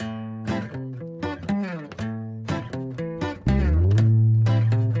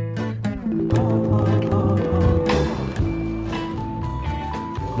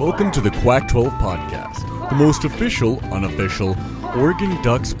Welcome to the Quack 12 Podcast, the most official, unofficial Oregon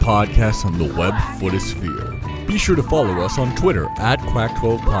Ducks podcast on the web footosphere. Be sure to follow us on Twitter at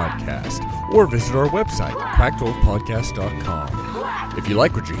Quack12 Podcast or visit our website, quack12podcast.com. If you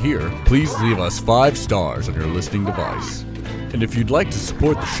like what you hear, please leave us 5 stars on your listening device. And if you'd like to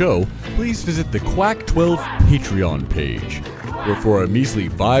support the show, please visit the Quack 12 Patreon page, where for a measly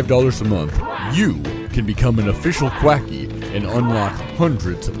 $5 a month, you can become an official Quacky and unlock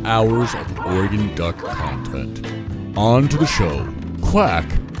hundreds of hours of Oregon Duck content. On to the show. Quack,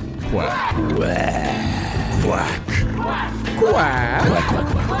 quack, quack, quack, quack, quack, quack,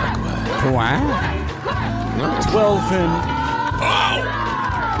 quack, quack, quack. 12 and...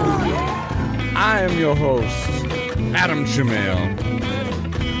 I am your host, Adam Jamel.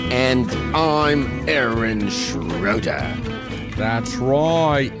 And I'm Aaron Schroeder. That's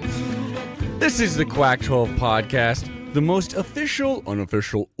right. This is the Quack 12 Podcast, the most official,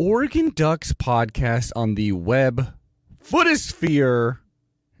 unofficial Oregon Ducks podcast on the web footosphere.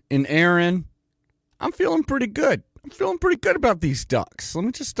 And Aaron, I'm feeling pretty good. I'm feeling pretty good about these Ducks. Let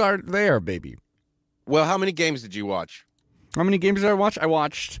me just start there, baby. Well, how many games did you watch? How many games did I watch? I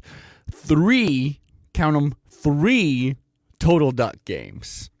watched 3, count them, 3 total Duck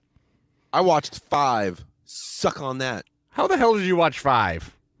games. I watched 5. Suck on that. How the hell did you watch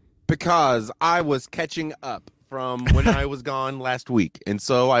 5? Because I was catching up from when I was gone last week. And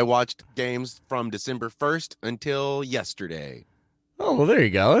so I watched games from December 1st until yesterday. Oh, well, there you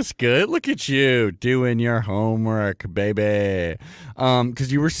go. That's good. Look at you doing your homework, baby.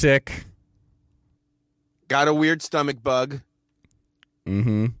 Because you were sick. Got a weird stomach bug.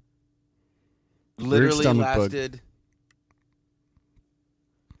 Mm-hmm. Literally bug. It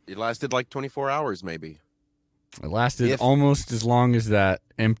lasted like 24 hours, maybe. It lasted almost as long as that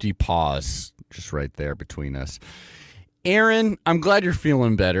empty pause just right there between us. Aaron, I'm glad you're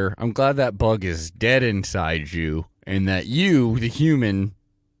feeling better. I'm glad that bug is dead inside you and that you, the human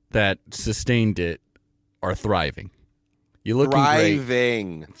that sustained it, are thriving. You're looking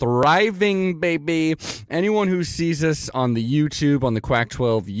great. Thriving, baby. Anyone who sees us on the YouTube, on the Quack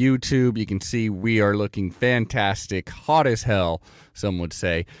 12 YouTube, you can see we are looking fantastic. Hot as hell, some would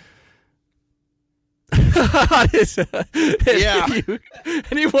say. Yeah.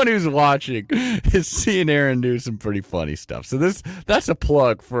 Anyone who's watching is seeing Aaron do some pretty funny stuff. So that's a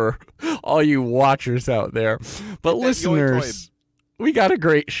plug for all you watchers out there. But listeners, we got a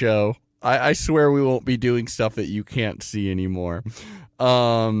great show. I swear we won't be doing stuff that you can't see anymore.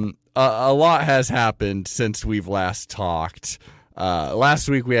 A lot has happened since we've last talked. Last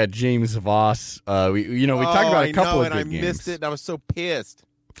week we had James Voss. We talked about a couple of good games. I missed it. And I was so pissed.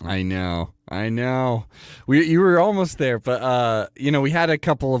 I know. You were almost there, but we had a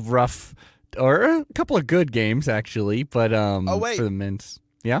couple of rough, or a couple of good games actually. But for the men's,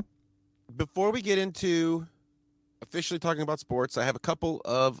 yeah. Before we get into officially talking about sports, I have a couple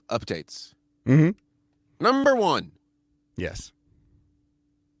of updates. Mm-hmm. Number 1. Yes.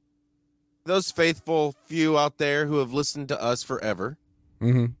 Those faithful few out there who have listened to us forever,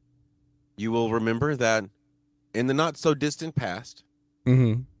 mm-hmm. you will remember that in the not so distant past,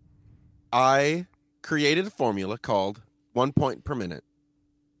 mm-hmm. I created a formula called 1 point per minute.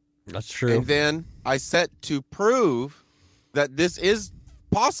 That's true. And then I set to prove that this is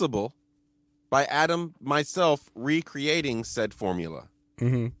possible by Adam myself recreating said formula.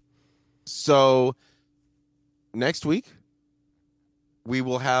 Mm-hmm. So next week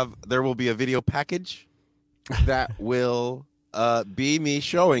there will be a video package that will be me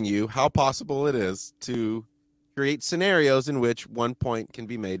showing you how possible it is to create scenarios in which 1 point can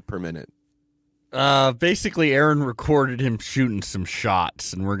be made per minute. Basically, Aaron recorded him shooting some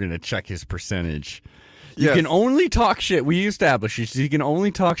shots, and we're going to check his percentage. You Yes. can only talk shit. We established you can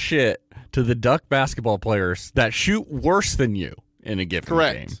only talk shit to the Duck basketball players that shoot worse than you in a given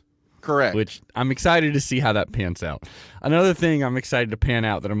game. Correct. Which I'm excited to see how that pans out. Another thing I'm excited to pan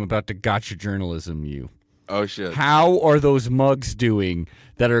out that I'm about to gotcha journalism you. Oh, shit. How are those mugs doing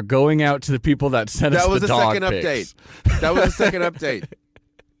that are going out to the people that sent us the dog second pics? update. That was the second update.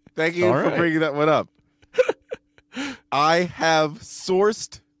 Thank you for bringing that one up. I have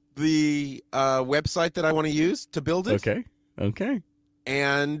sourced the website that I want to use to build it. Okay.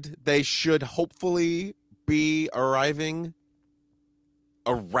 And they should hopefully be arriving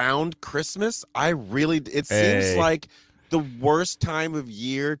around Christmas. It seems like the worst time of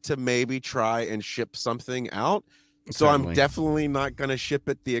year to maybe try and ship something out. So Certainly. I'm definitely not going to ship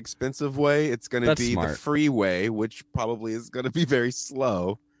it the expensive way. It's going to be the free way, which probably is going to be very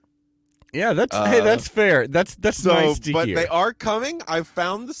slow. Yeah, that's fair. That's nice to but hear. They are coming. I've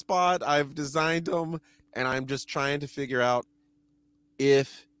found the spot. I've designed them, and I'm just trying to figure out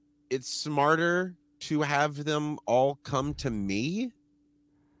if it's smarter to have them all come to me,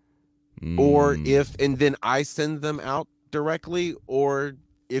 or and then I send them out directly, or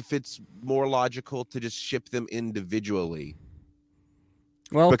if it's more logical to just ship them individually.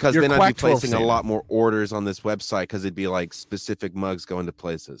 Well, because then I'd be placing a lot more orders on this website because it'd be like specific mugs going to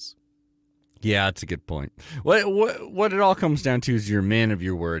places. Yeah, that's a good point. What it all comes down to is you're a man of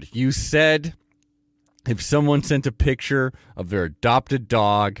your word. You said if someone sent a picture of their adopted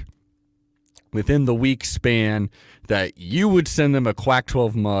dog within the week span that you would send them a Quack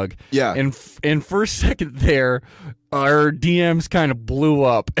 12 mug. Yeah. And for a second there, our DMs kind of blew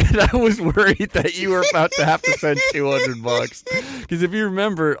up, and I was worried that you were about to have to send 200 mugs. Because if you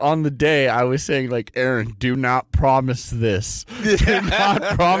remember, on the day, I was saying, like, Aaron, do not promise this. Do not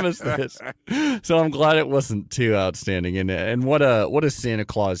promise this. So I'm glad it wasn't too outstanding. And what a Santa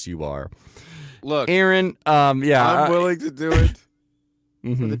Claus you are. Look, Aaron, I'm willing to do it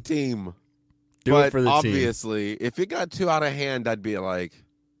for the team. Do it for the obviously, if it got too out of hand, I'd be like,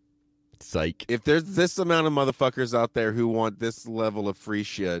 psych. If there's this amount of motherfuckers out there who want this level of free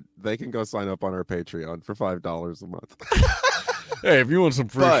shit, they can go sign up on our Patreon for $5 a month. Hey, if you want some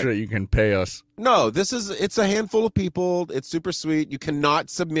free shit, you can pay us. No, it's a handful of people. It's super sweet. You cannot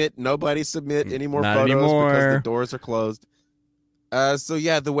submit. Nobody submit any more photos because the doors are closed. So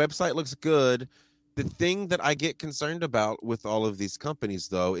yeah, the website looks good. The thing that I get concerned about with all of these companies,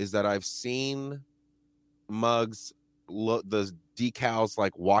 though, is that I've seen mugs, the decals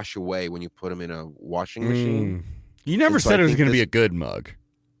like wash away when you put them in a washing machine. You never said it was going to be a good mug.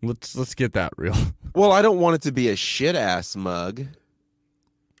 Let's get that real. Well, I don't want it to be a shit ass mug.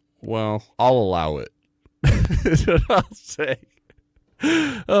 Well, I'll allow it. That's what I'll say.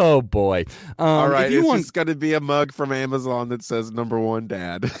 Oh boy! All right, it's just going to be a mug from Amazon that says "#1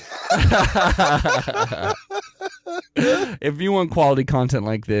 Dad." If you want quality content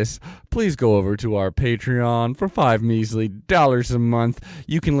like this, please go over to our Patreon for $5 measly a month.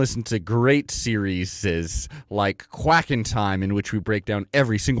 You can listen to great series like Quackin' Time, in which we break down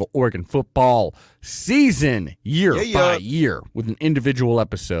every single Oregon football season year by year with an individual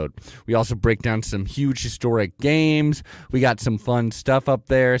episode. We also break down some huge historic games. We got some fun stuff up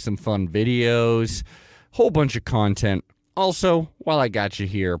there, some fun videos, whole bunch of content. Also, while I got you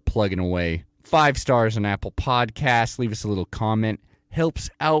here plugging away, 5 stars on Apple Podcasts. Leave us a little comment. Helps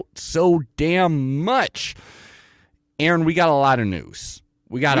out so damn much. Aaron, we got a lot of news.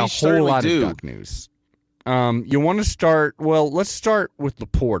 We got a whole lot of Duck news. You want to start? Well, let's start with the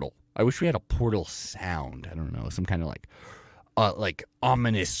portal. I wish we had a portal sound. I don't know, some kind of like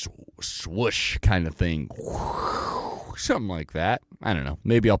ominous swoosh kind of thing. Something like that. I don't know.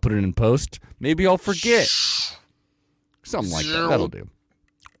 Maybe I'll put it in post. Maybe I'll forget. Something like that. That'll do.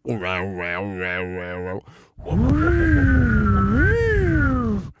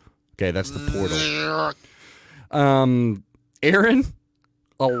 Okay, that's the portal. Aaron,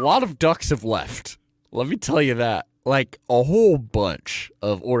 a lot of Ducks have left. Let me tell you that. Like, a whole bunch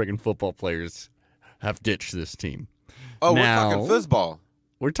of Oregon football players have ditched this team. Oh, now, we're talking foosball.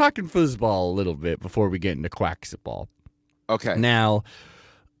 We're talking foosball a little bit before we get into quackball. Okay. Now,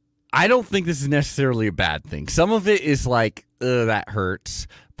 I don't think this is necessarily a bad thing. Some of it is like, that hurts,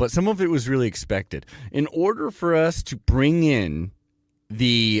 but some of it was really expected. In order for us to bring in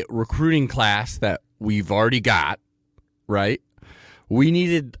the recruiting class that we've already got, right, we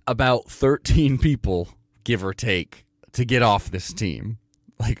needed about 13 people, give or take, to get off this team.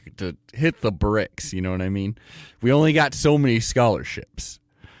 Like, to hit the bricks, you know what I mean? We only got so many scholarships.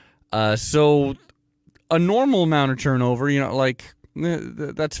 So a normal amount of turnover, you know, like,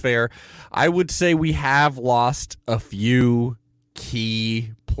 that's fair. I would say we have lost a few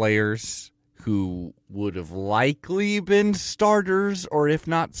key players who would have likely been starters, or if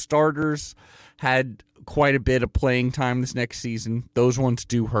not starters, had quite a bit of playing time this next season. Those ones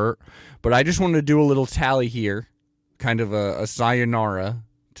do hurt. But I just wanted to do a little tally here, kind of a sayonara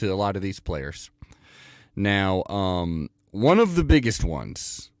to a lot of these players. Now, one of the biggest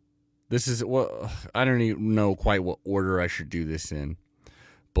ones, this is, well, I don't even know quite what order I should do this in,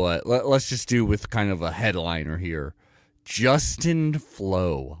 but let's just do with kind of a headliner here. Justin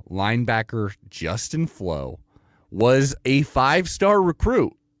Flo, linebacker Justin Flo, was a 5-star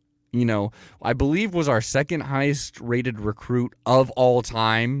recruit. You know, I believe was our second highest rated recruit of all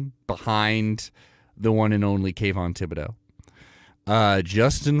time behind the one and only Kayvon Thibodeau.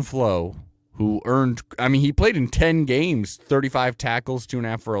 Justin Flo, who earned, I mean, he played in 10 games, 35 tackles,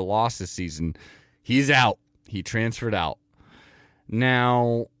 2.5 for a loss this season. He's out. He transferred out.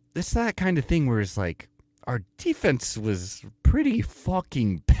 Now, it's that kind of thing where it's like, our defense was pretty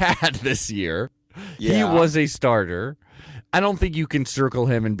fucking bad this year. Yeah. He was a starter. I don't think you can circle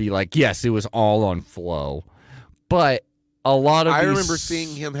him and be like, yes, it was all on Flo. But a lot of remember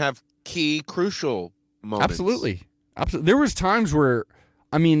seeing him have key, crucial moments. Absolutely. There was times where,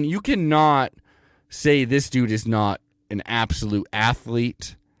 I mean, you cannot say this dude is not an absolute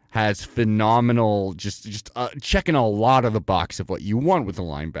athlete, has phenomenal, just checking a lot of the box of what you want with a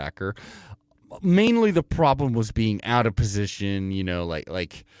linebacker. Mainly the problem was being out of position,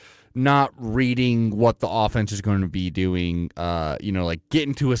 like not reading what the offense is going to be doing, like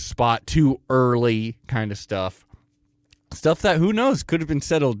getting to a spot too early kind of stuff. Stuff that, who knows, could have been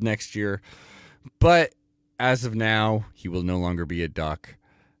settled next year. But as of now, he will no longer be a Duck.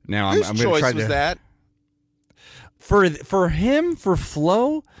 Now I'm going to try to... that? For him, for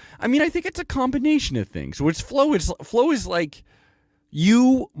Flo, I mean, I think it's a combination of things. Which Flo is like,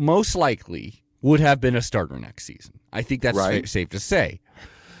 you most likely would have been a starter next season. I think that's safe to say.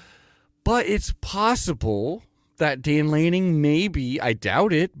 But it's possible that Dan Lanning maybe, I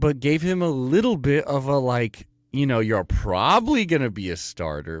doubt it, but gave him a little bit of a like, you're probably going to be a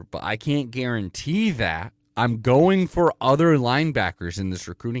starter, but I can't guarantee that. I'm going for other linebackers in this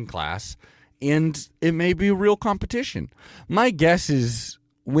recruiting class, and it may be real competition. My guess is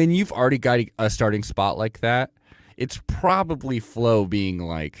when you've already got a starting spot like that, it's probably Flo being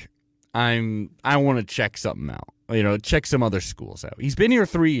like, I want to check something out. Check some other schools out. He's been here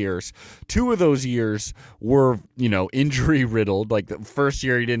 3 years. 2 of those years were, injury riddled. Like the first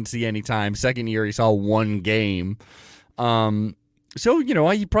year he didn't see any time. Second year he saw 1 game. So,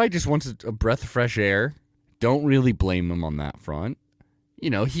 he probably just wants a breath of fresh air. Don't really blame him on that front.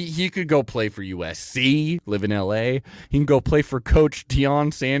 He could go play for USC, live in LA. He can go play for Coach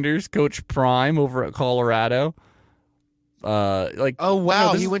Deion Sanders, Coach Prime over at Colorado. Oh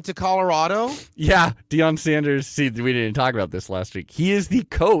wow, he went to Colorado? Yeah, Deion Sanders. See, we didn't talk about this last week. He is the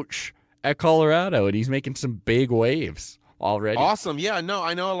coach at Colorado, and he's making some big waves already. Awesome. Yeah, no,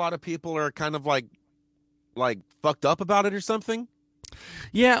 I know a lot of people are kind of like fucked up about it or something.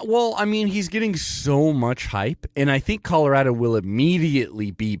 Yeah, well, I mean, he's getting so much hype, and I think Colorado will immediately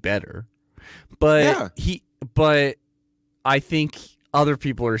be better. But but I think other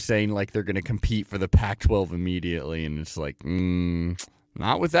people are saying like they're going to compete for the Pac-12 immediately, and it's like,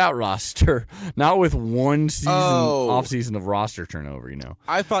 not with that roster, not with one season off season of roster turnover.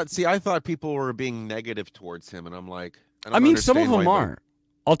 I thought people were being negative towards him, and I'm like, I mean, some of them aren't.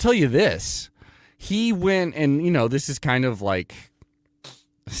 I'll tell you this: he went, and this is kind of like,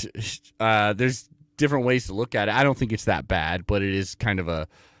 there's different ways to look at it. I don't think it's that bad, but it is kind of a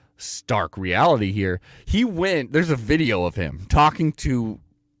stark reality here. He went, there's a video of him talking to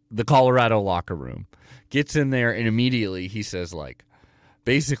the Colorado locker room, gets in there, and immediately he says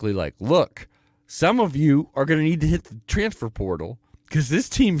basically look, some of you are going to need to hit the transfer portal because this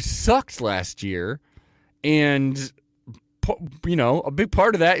team sucked last year, and a big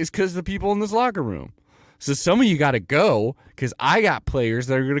part of that is because of the people in this locker room. So some of you got to go because I got players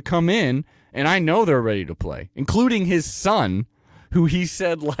that are going to come in, and I know they're ready to play, including his son, who he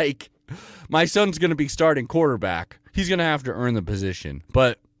said, my son's going to be starting quarterback. He's going to have to earn the position,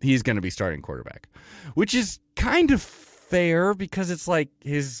 but he's going to be starting quarterback, which is kind of fair because it's like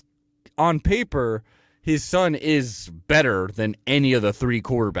on paper, his son is better than any of the 3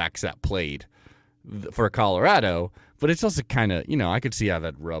 quarterbacks that played for Colorado, but it's also kind of, I could see how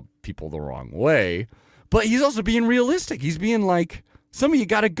that rubbed people the wrong way. But he's also being realistic. He's being like, some of you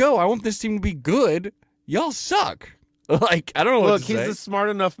got to go. I want this team to be good. Y'all suck. I don't know what to say. Look, he's a smart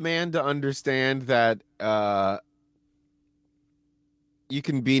enough man to understand that you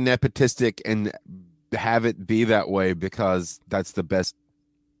can be nepotistic and have it be that way because that's the best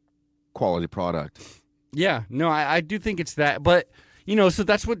quality product. Yeah, no, I do think it's that. But, so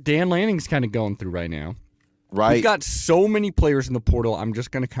that's what Dan Lanning's kind of going through right now. Right. We've got so many players in the portal. I'm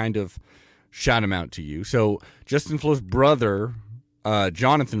just going to kind of shout them out to you. So Justin Flo's brother,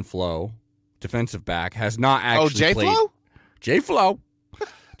 Jonathan Flo, defensive back, has not actually played. Jay Flo?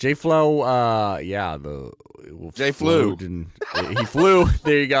 Jay Flo, Jay flew. He flew.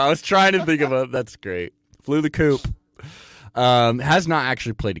 There you go. I was trying to think of it. That's great. Flew the coop. Has not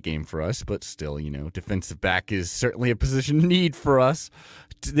actually played a game for us, but still, defensive back is certainly a position need for us.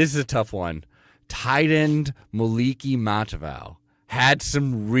 This is a tough one. Tight end Moliki Matavao had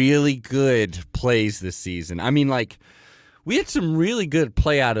some really good plays this season. I mean, we had some really good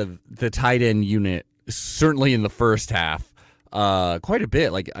play out of the tight end unit, certainly in the first half, quite a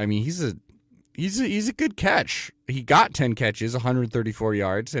bit. He's a good catch. He got 10 catches, 134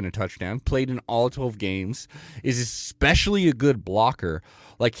 yards, and a touchdown. Played in all 12 games. Is especially a good blocker.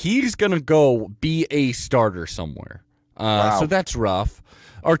 He's gonna go be a starter somewhere. Wow. So that's rough.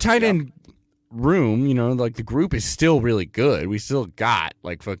 Our tight end room, like the group is still really good. We still got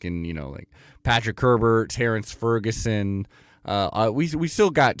like fucking, like Patrick Herbert, Terrence Ferguson. We still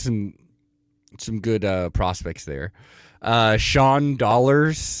got some good prospects there. Sean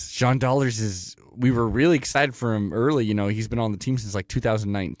Dollars is, we were really excited for him early. He's been on the team since like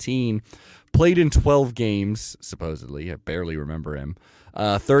 2019. Played in 12 games, supposedly. I barely remember him.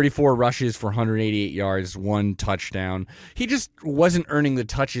 34 rushes for 188 yards, 1 touchdown. He just wasn't earning the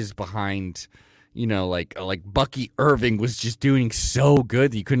touches behind, like Bucky Irving was just doing so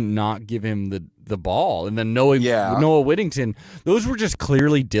good that you couldn't not give him the ball. And then Noah Whittington, those were just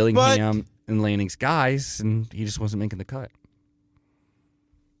clearly Dillingham and Lanning's guys, and he just wasn't making the cut.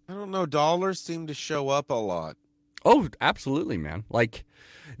 I don't know. Dollars seem to show up a lot. Oh, absolutely, man. Like,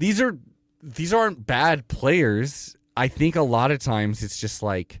 these aren't bad players. I think a lot of times it's just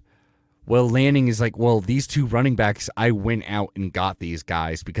like, well, Lanning is like, well, these two running backs, I went out and got these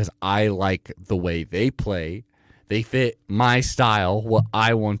guys because I like the way they play. They fit my style, what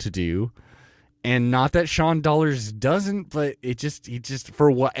I want to do. And not that Sean Dollars doesn't, but he just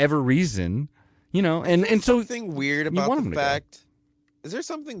for whatever reason, and so something weird about the fact. Is there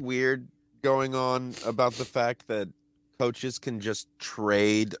something weird going on about the fact that coaches can just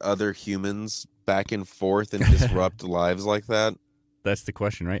trade other humans back and forth and disrupt lives like that? That's the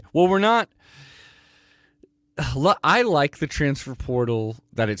question, right? Well, we're not. I like the transfer portal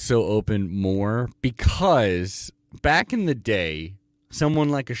that it's so open more because back in the day, someone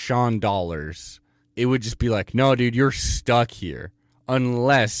like a Sean Dollars, it would just be like, no, dude, you're stuck here.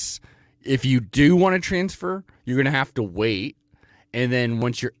 Unless if you do want to transfer, you're going to have to wait. And then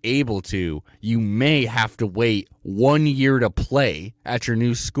once you're able to, you may have to wait 1 year to play at your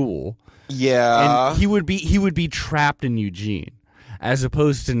new school. Yeah. And he would be trapped in Eugene. As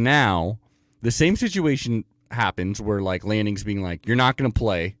opposed to now, the same situation happens where like Lanning's being like, you're not going to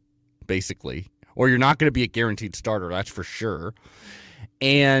play, basically. Or you're not going to be a guaranteed starter, that's for sure.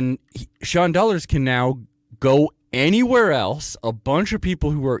 And Sean Dollars can now go anywhere else. A bunch of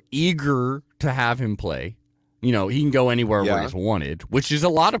people who are eager to have him play. He can go anywhere where he's wanted, which is a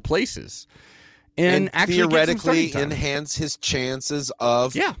lot of places. And actually theoretically enhance his chances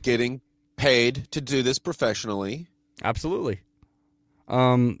of getting paid to do this professionally. Absolutely.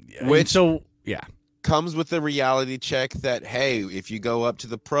 Which comes with the reality check that, hey, if you go up to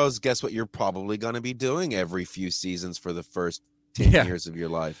the pros, guess what you're probably going to be doing every few seasons for the first 10 years of your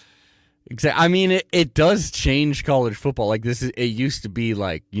life. Exactly. I mean, it does change college football. Like it used to be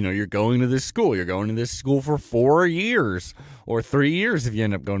like, you're going to this school. You're going to this school for 4 years or 3 years if you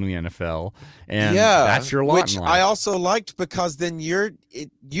end up going to the NFL. And that's your lot which in life. I also liked because then you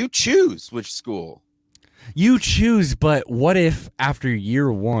choose which school. You choose, but what if after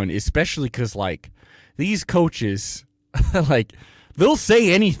year one, especially because like these coaches, like they'll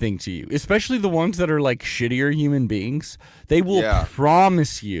say anything to you, especially the ones that are like shittier human beings. They will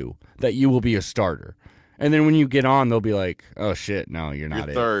promise you that you will be a starter. And then when you get on, they'll be like, oh shit, no, you're not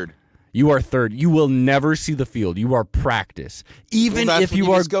third. You are third. You will never see the field. You are practice. Even if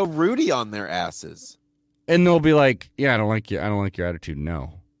you are just go Rudy on their asses. And they'll be like, yeah, I don't like your attitude.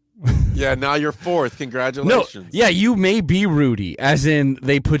 No. Yeah, now you're fourth. Congratulations. No, yeah, you may be Rudy, as in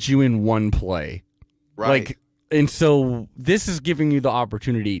they put you in one play. Right. Like, and so this is giving you the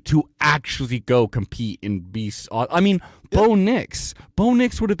opportunity to actually go compete and be. I mean, Bo Nix. Bo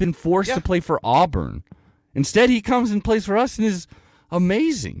Nix would have been forced to play for Auburn. Instead, he comes and plays for us and is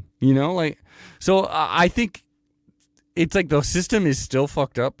amazing. So I think it's like the system is still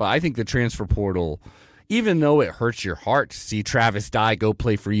fucked up, but I think the transfer portal, even though it hurts your heart to see Travis Dye go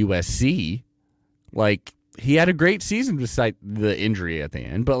play for USC, like he had a great season despite the injury at the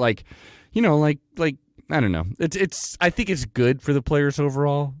end. But like I don't know. It's I think it's good for the players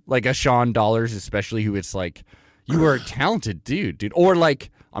overall. Like a Sean Dollars, especially, who it's like, you are a talented dude. Or like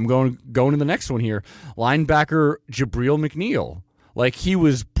I'm going to the next one here, linebacker Jabril McNeil. Like he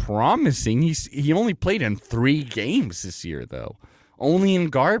was promising. He only played in 3 games this year though, only in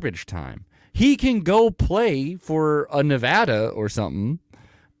garbage time. He can go play for a Nevada or something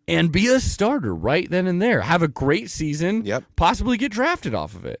and be a starter right then and there. Have a great season. Yep. Possibly get drafted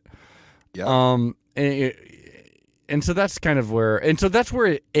off of it. Yeah. And so that's kind of where,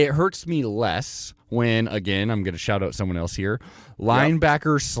 it hurts me less when, again, I'm going to shout out someone else here,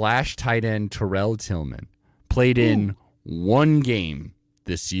 linebacker / tight end Terrell Tillman played in 1 game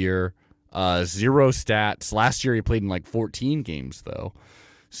this year, 0 stats. Last year he played in like 14 games though.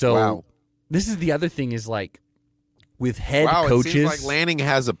 So this is the other thing is like with head coaches. It seems like Lanning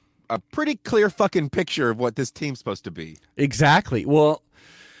has a pretty clear fucking picture of what this team's supposed to be. Exactly. Well,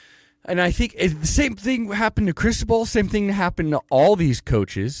 And I think the same thing happened to Cristobal, same thing happened to all these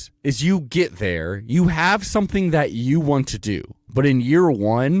coaches, is you get there, you have something that you want to do. But in year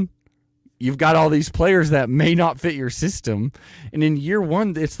one, you've got all these players that may not fit your system. And in year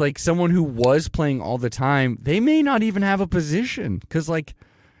one, it's like someone who was playing all the time, they may not even have a position because, like,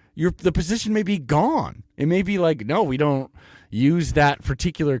 the position may be gone. It may be like, no, we don't use that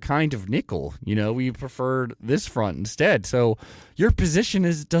particular kind of nickel. We prefer this front instead. So your position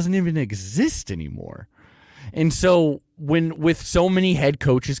doesn't even exist anymore. And so with so many head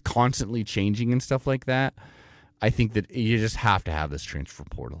coaches constantly changing and stuff like that, I think that you just have to have this transfer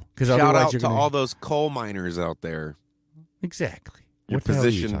portal. Shout out to all those coal miners out there. Exactly. Your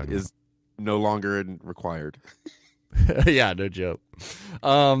position is no longer required. Yeah, no joke.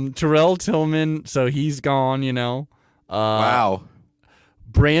 Terrell Tillman, so he's gone, Wow.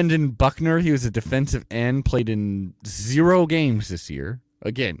 Brandon Buckner, he was a defensive end, played in 0 games this year.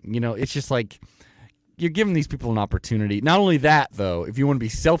 Again, it's just like you're giving these people an opportunity. Not only that, though, if you want to be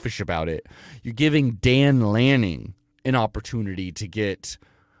selfish about it, you're giving Dan Lanning an opportunity to get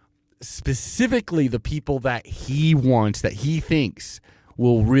specifically the people that he wants, that he thinks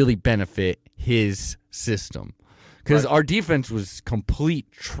will really benefit his system. Because our defense was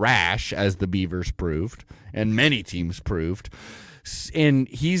complete trash, as the Beavers proved, and many teams proved. And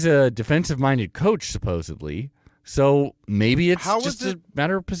he's a defensive-minded coach, supposedly. So maybe it's just a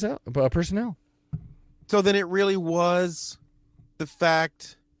matter of personnel. So then it really was the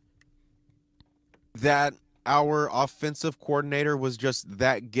fact that our offensive coordinator was just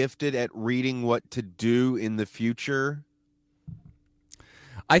that gifted at reading what to do in the future.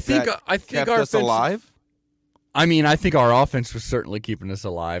 I think kept our us alive. I think our offense was certainly keeping us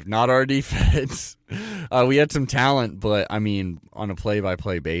alive, not our defense. We had some talent, but on a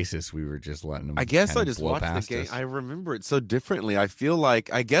play-by-play basis, we were just letting them. I guess I just watched the game. I remember it so differently. I feel like,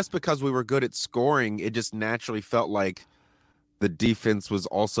 because we were good at scoring, it just naturally felt like the defense was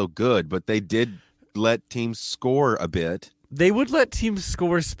also good, but they did let teams score a bit. They would let teams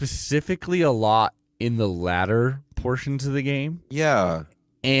score specifically a lot in the latter portions of the game. Yeah.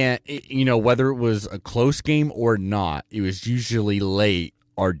 And, whether it was a close game or not, it was usually late.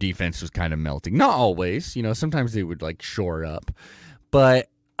 Our defense was kind of melting. Not always. Sometimes they would, shore up. But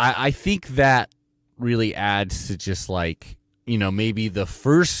I think that really adds to just, maybe the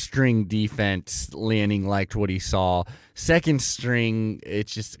first string defense, Lanning liked what he saw. Second string,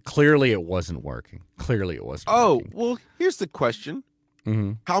 it's just clearly it wasn't working. Oh, well, here's the question.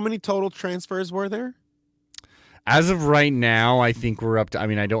 Mm-hmm. How many total transfers were there? As of right now, I think we're up to,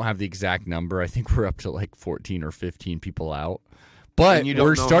 I don't have the exact number. I think we're up to 14 or 15 people out. But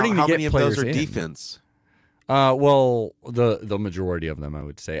we're starting to get players in. How many of those are defense? Well, the majority of them, I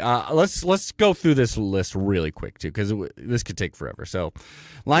would say. Let's go through this list really quick, too, because this could take forever. So,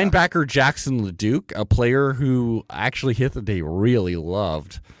 linebacker Jackson LeDuc, a player who actually hit that they really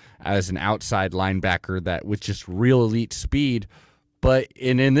loved as an outside linebacker that with just real elite speed. But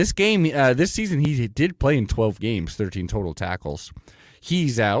in this game, this season, he did play in 12 games, 13 total tackles.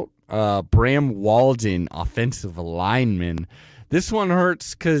 He's out. Bram Walden, offensive lineman. This one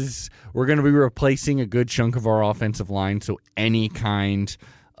hurts because we're going to be replacing a good chunk of our offensive line. So any kind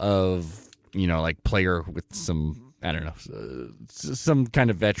of, player with some, some kind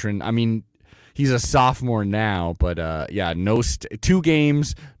of veteran. He's a sophomore now, but 2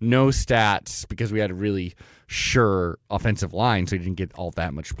 games, no stats because we had a really sure offensive line, so he didn't get all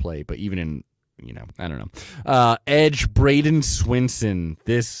that much play. But even in, edge Braden Swinson,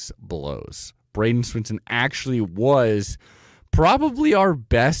 this blows. Braden Swinson actually was probably our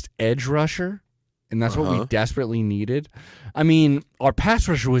best edge rusher, and that's what we desperately needed. Our pass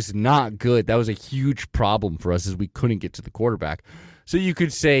rusher was not good. That was a huge problem for us, as we couldn't get to the quarterback. So you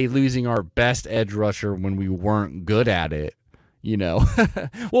could say losing our best edge rusher when we weren't good at it,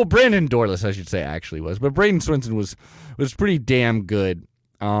 Well, Brandon Dorless, I should say, actually was. But Braden Swinson was pretty damn good,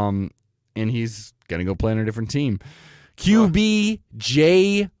 and he's going to go play on a different team. QB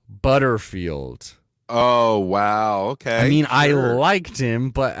Jay Butterfield. Oh, wow. Okay. I liked him,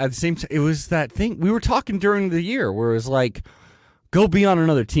 but at the same time, it was that thing. We were talking during the year where it was like, go be on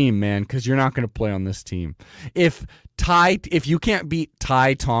another team, man, because you're not going to play on this team. If you can't beat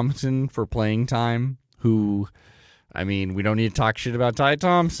Ty Thompson for playing time, who, we don't need to talk shit about Ty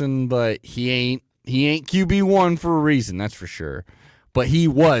Thompson, but he ain't QB1 for a reason, that's for sure. But he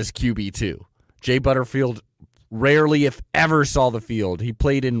was QB2. Jay Butterfield rarely, if ever, saw the field. He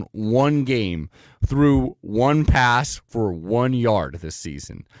played in 1 game, threw 1 pass for 1 yard this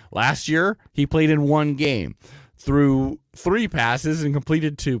season. Last year, he played in 1 game, threw 3 passes and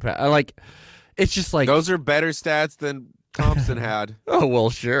completed 2 passes. It's just like, those are better stats than Thompson had. Oh, well,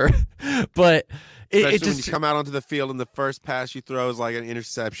 sure. But Especially it just when you come out onto the field and the first pass you throw is like an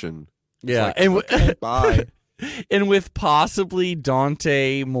interception. It's yeah, like, and okay, bye. and with possibly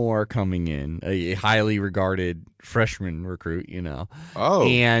Dante Moore coming in, a highly regarded freshman recruit, Oh,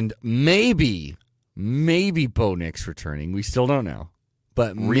 and maybe Bo Nix returning. We still don't know,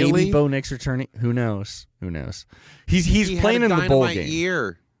 but Really? maybe Bo Nix returning. Who knows? He's he playing had a in the bowl dynamite game.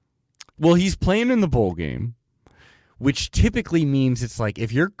 year. Well, he's playing in the bowl game, which typically means it's like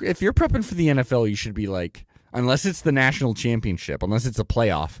if you're prepping for the NFL, you should be like, unless it's the national championship, unless it's a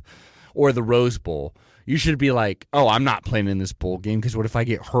playoff or the Rose Bowl, you should be like, oh, I'm not playing in this bowl game because what if I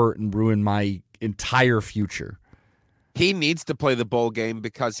get hurt and ruin my entire future? He needs to play the bowl game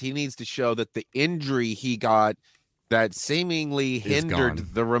because he needs to show that the injury he got that seemingly hindered gone.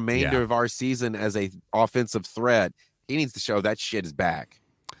 the remainder Yeah. of our season as a offensive threat. He needs to show that shit is back.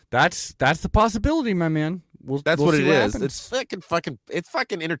 That's the possibility, my man. That's we'll what see it is. happens. It's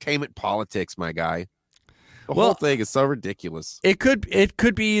fucking entertainment politics, my guy. The Well, whole thing is so ridiculous. It could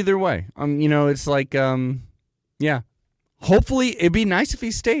be either way. It's like yeah. Hopefully it'd be nice if he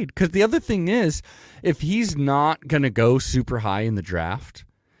stayed, cuz the other thing is if he's not going to go super high in the draft,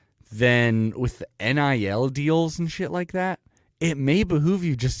 then with the NIL deals and shit like that, it may behoove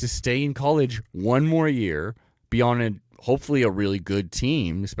you just to stay in college one more year, be on hopefully a really good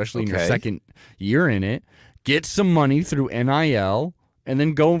team, especially in your Okay. second year in it, get some money through NIL, and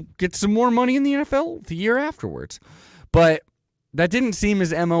then go get some more money in the NFL the year afterwards. But that didn't seem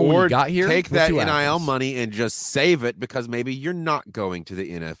his MO when Or he got here. take We'll that see what NIL happens. money and just save it because maybe you're not going to the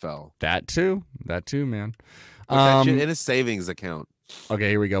NFL. That too, man. Put that shit in a savings account. Okay,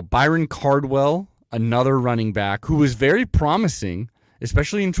 here we go. Byron Cardwell, another running back who was very promising,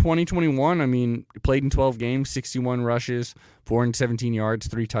 especially in 2021. I mean, he played in 12 games, 61 rushes, 417 yards,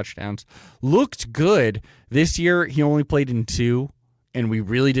 3 touchdowns. Looked good. This year, he only played in 2, and we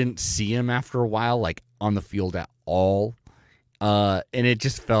really didn't see him after a while, like on the field at all. And it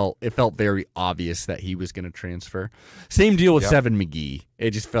just felt very obvious that he was going to transfer. Same deal with Yep. Seven McGee.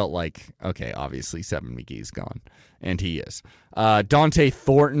 It just felt like, okay, obviously Seven McGee's gone, and he is. Dante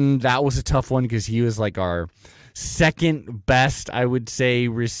Thornton, that was a tough one because he was like our second best, I would say,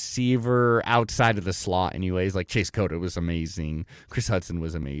 receiver outside of the slot anyways. Like Chase Cota was amazing. Chris Hudson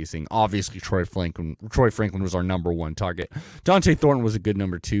was amazing. Obviously, Troy Franklin was our number 1 target. Dante Thornton was a good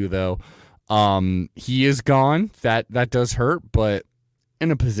number 2, though. He is gone. That does hurt, but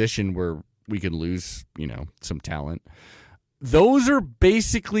in a position where we could lose, some talent. Those are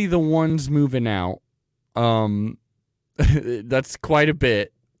basically the ones moving out. That's quite a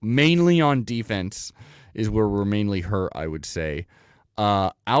bit. Mainly on defense is where we're mainly hurt, I would say.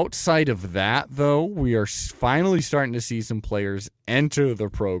 Outside of that, though, we are finally starting to see some players enter the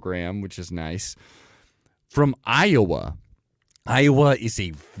program, which is nice. From Iowa. Iowa is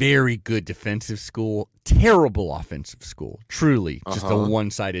a very good defensive school, terrible offensive school. Truly, just a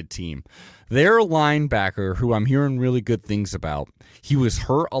one-sided team. Their linebacker, who I'm hearing really good things about, he was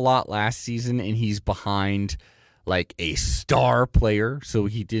hurt a lot last season, and he's behind like a star player, so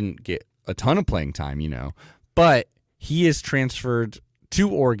he didn't get a ton of playing time, But he is transferred to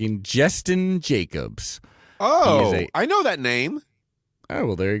Oregon, Justin Jacobs. Oh, He is I know that name. Oh,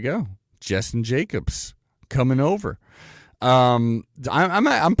 well, there you go. Justin Jacobs coming over. I'm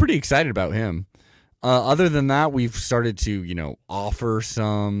pretty excited about him. Other than that, we've started to, offer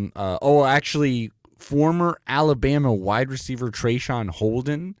some. Actually, former Alabama wide receiver Trayshawn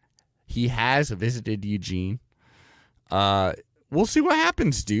Holden, he has visited Eugene. We'll see what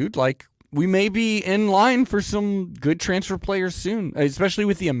happens, dude. Like, we may be in line for some good transfer players soon, especially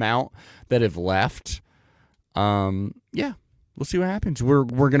with the amount that have left. Yeah. We'll see what happens. We're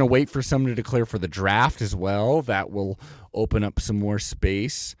gonna wait for some to declare for the draft as well. That will open up some more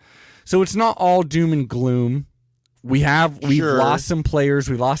space. So it's not all doom and gloom. We've lost some players.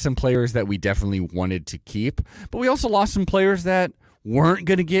 We lost some players that we definitely wanted to keep, but we also lost some players that weren't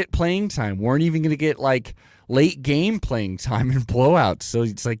gonna get playing time. Weren't even gonna get like late game playing time and blowouts. So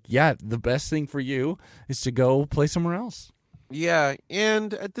it's like, yeah, the best thing for you is to go play somewhere else. Yeah,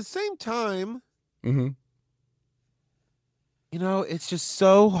 and at the same time, Mm-hmm. it's just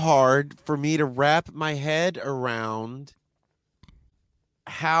so hard for me to wrap my head around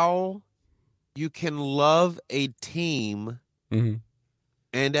how you can love a team Mm-hmm.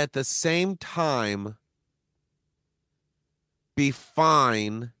 and at the same time be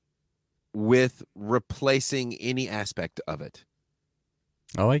fine with replacing any aspect of it.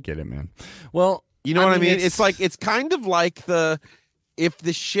 Oh, I get it, man. Well, You know what I mean? It's kind of like if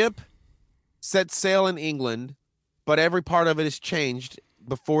the ship sets sail in England, but every part of it is changed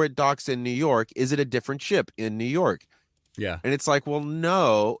before it docks in New York, is it a different ship in New York? Yeah. And it's like, well,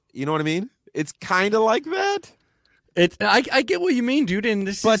 no, you know what I mean? It's kind of like that. I get what you mean, dude. And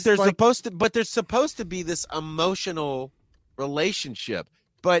there's supposed to be this emotional relationship,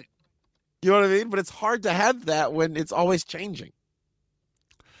 but you know what I mean? But it's hard to have that when it's always changing.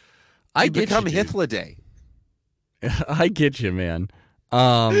 You become Hythloday. I get you, man.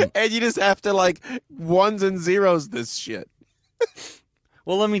 And you just have to like ones and zeros this shit.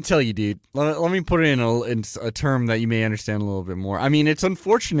 Well, let me tell you, dude. Let me put it in a term that you may understand a little bit more. I mean, it's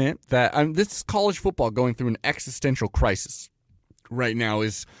unfortunate that this is college football going through an existential crisis right now.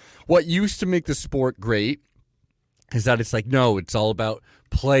 Is what used to make the sport great is that it's like, no, it's all about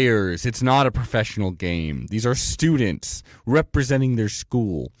players. It's not a professional game. These are students representing their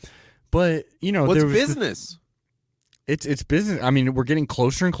school. But, you know, what's business? It's business. I mean, we're getting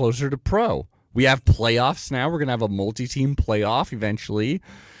closer and closer to pro. We have playoffs now. We're going to have a multi-team playoff eventually,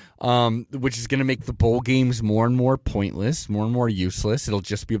 which is going to make the bowl games more and more pointless, more and more useless. It'll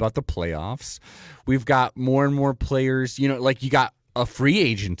just be about the playoffs. We've got more and more players, you know, like you got a free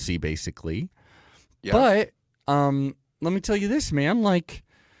agency basically. Yeah. But let me tell you this, man. Like,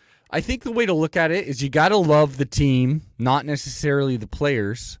 I think the way to look at it is you got to love the team, not necessarily the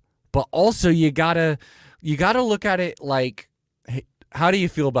players, but also you got to look at it like, hey, how do you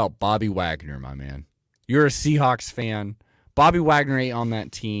feel about Bobby Wagner, my man? You're a Seahawks fan. Bobby Wagner ain't on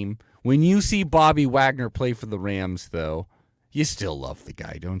that team. When you see Bobby Wagner play for the Rams, though, you still love the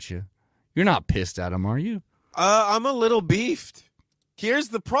guy, don't you? You're not pissed at him, are you? I'm a little beefed. Here's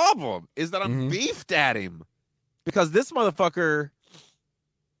the problem, is that I'm beefed at him. Because this motherfucker,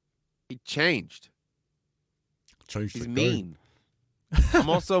 he changed. He's mean. I'm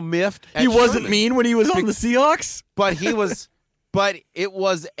also miffed at He wasn't Sherman. mean when he was on the Seahawks? But he was... But it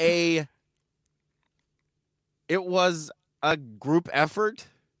was a group effort.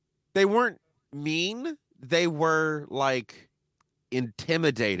 They weren't mean. They were like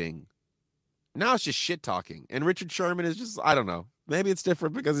intimidating. Now it's just shit talking. And Richard Sherman is just, I don't know. Maybe it's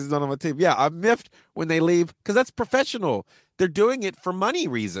different because he's not on my team. Yeah, I'm miffed when they leave because that's professional. They're doing it for money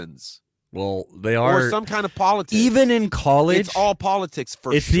reasons. Well, they are. Or some kind of politics. Even in college. It's all politics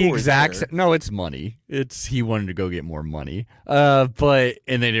for it's sure. It's the exact. No, it's money. He wanted to go get more money. And they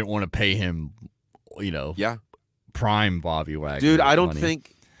didn't want to pay him, you know. Yeah. Prime Bobby Wagner. Dude, I don't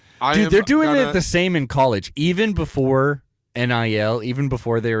think. They're doing it the same in college. Even before NIL, even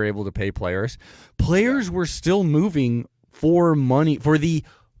before they were able to pay players, were still moving for money, for the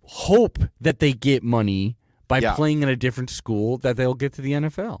hope that they get money by playing in a different school, that they'll get to the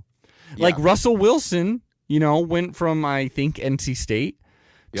NFL. Yeah. Like Russell Wilson, you know, went from, I think, NC State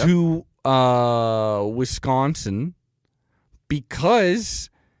to Wisconsin because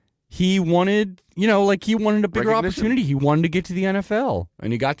he wanted, you know, like he wanted a bigger opportunity. He wanted to get to the NFL,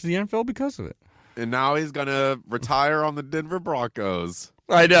 and he got to the NFL because of it. And now he's going to retire on the Denver Broncos.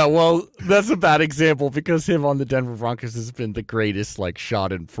 I know. Well, that's a bad example because him on the Denver Broncos has been the greatest, like,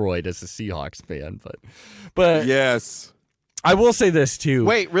 schadenfreude as a Seahawks fan. But yes. I will say this too.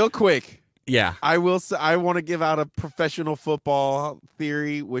 Wait, real quick. Yeah. I will say, I want to give out a professional football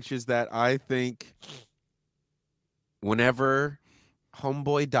theory, which is that I think whenever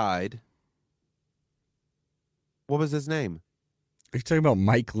homeboy died, what was his name? Are you talking about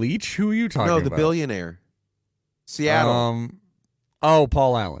Mike Leach? Who are you talking about? No, the billionaire. Seattle.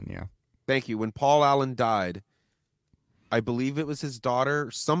 Paul Allen, yeah. Thank you. When Paul Allen died, I believe it was his daughter.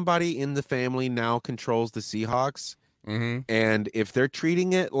 Somebody in the family now controls the Seahawks. Mm-hmm. And if they're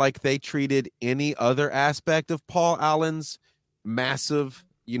treating it like they treated any other aspect of Paul Allen's massive,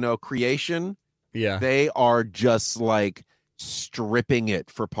 you know, creation, they are just like stripping it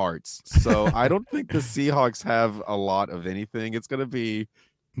for parts. So I don't think the Seahawks have a lot of anything. It's going to be...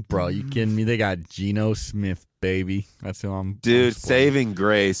 Bro, you kidding me? They got Geno Smith, baby. That's who I'm... Dude, saving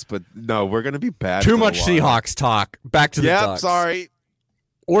grace, but no, we're going to be bad. Too much Seahawks talk. Back to the Ducks. Yep, sorry.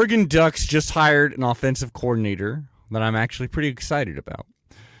 Oregon Ducks just hired an offensive coordinator that I'm actually pretty excited about.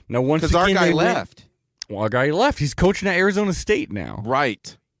 Now, once because our guy left. Well, our guy left. He's coaching at Arizona State now.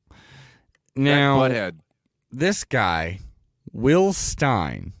 Right. Now, butthead. This guy, Will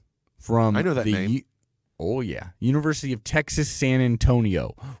Stein, from I know that name. University of Texas San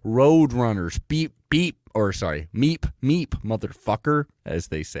Antonio. Roadrunners. Meep, motherfucker, as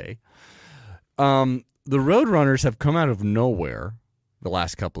they say. The Roadrunners have come out of nowhere the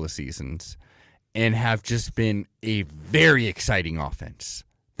last couple of seasons and have just been a very exciting offense.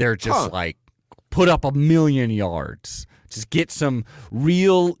 They're just like, put up 1 million yards. Just get some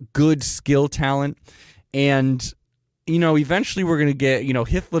real good skill talent. And, you know, eventually we're going to get, you know,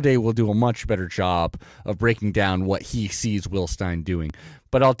 Hythloday will do a much better job of breaking down what he sees Will Stein doing.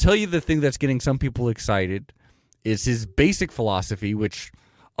 But I'll tell you the thing that's getting some people excited is his basic philosophy, which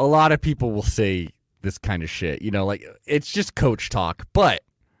a lot of people will say this kind of shit. Like, it's just coach talk. But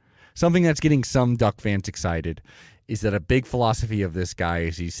something that's getting some Duck fans excited is that a big philosophy of this guy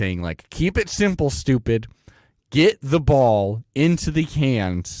is he's saying, like, keep it simple, stupid. Get the ball into the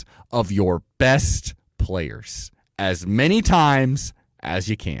hands of your best players as many times as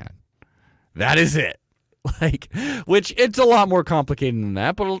you can. That is it. Like, which it's a lot more complicated than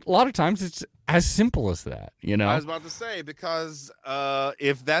that, but a lot of times it's as simple as that, I was about to say, because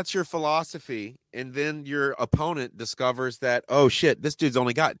if that's your philosophy and then your opponent discovers that, oh shit, this dude's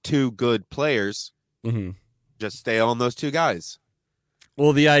only got 2 good players, just stay on those 2 guys.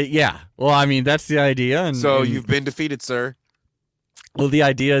 Well, that's the idea. And you've been defeated, sir. Well, the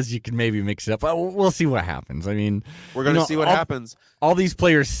idea is you can maybe mix it up. We'll see what happens. I mean, we're going to see what happens. All these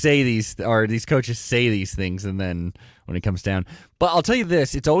players say these coaches say these things, and then when it comes down. But I'll tell you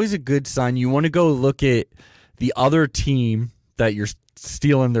this, it's always a good sign. You want to go look at the other team that you're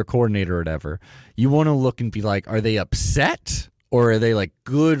stealing their coordinator or whatever. You want to look and be like, are they upset? Or are they like,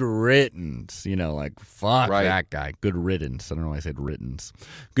 good riddance? Like, fuck that guy. Good riddance. I don't know why I said riddance.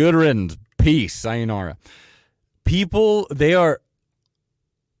 Good riddance. Peace. Sayonara. People, they are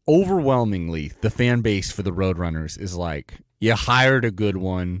overwhelmingly, the fan base for the Roadrunners is like, you hired a good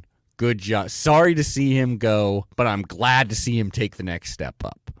one. Good job. Sorry to see him go, but I'm glad to see him take the next step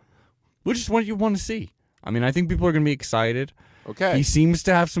up. Which is what you want to see. I mean, I think people are going to be excited. Okay. He seems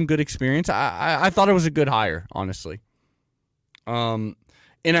to have some good experience. I thought it was a good hire, honestly. And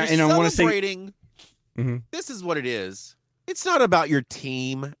I want to say, this is what it is. It's not about your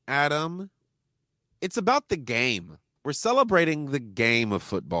team, Adam. It's about the game. We're celebrating the game of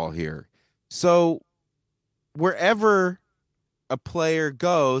football here. So wherever a player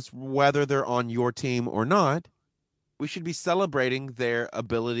goes, whether they're on your team or not, we should be celebrating their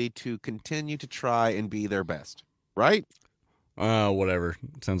ability to continue to try and be their best, right? Whatever.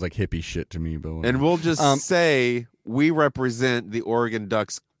 Sounds like hippie shit to me, but whatever. And we'll just say we represent the Oregon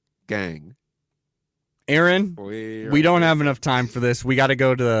Ducks gang. Aaron, we don't have enough time for this. We got to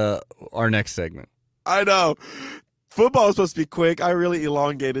go to our next segment. I know. Football is supposed to be quick. I really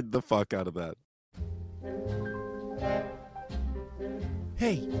elongated the fuck out of that.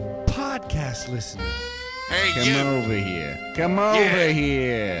 Hey, podcast listener. Hey, Come over here. Come over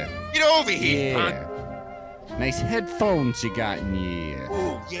here. Get over here, yeah. Nice headphones you got in your ear.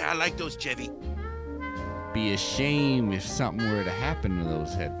 Oh, yeah, I like those, Chevy. Be a shame if something were to happen to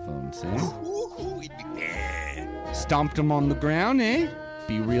those headphones, eh? Stomped them on the ground, eh?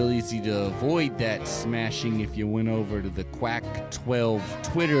 Be real easy to avoid that smashing if you went over to the Quack 12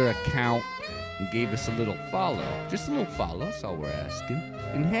 Twitter account and gave us a little follow. Just a little follow, that's all we're asking.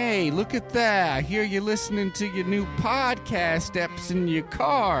 And hey, look at that. I hear you listening to your new podcast eps in your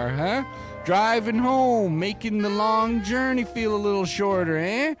car, huh? Driving home, making the long journey feel a little shorter,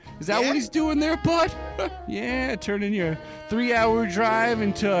 eh? Is that what he's doing there, bud? Yeah, turning your 3-hour drive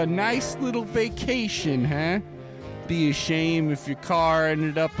into a nice little vacation, huh? Be a shame if your car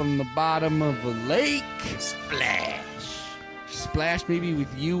ended up on the bottom of a lake. Splash maybe with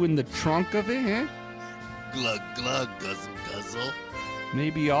you in the trunk of it, huh? Glug, glug, guzzle, guzzle.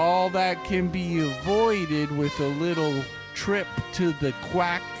 Maybe all that can be avoided with a little trip to the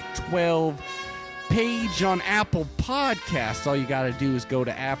Quack 12 page on Apple Podcasts. All you got to do is go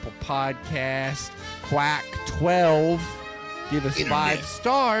to Apple Podcast, Quack 12, give us 5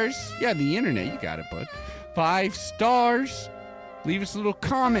 stars. Yeah, the internet, you got it, bud. 5 stars. Leave us a little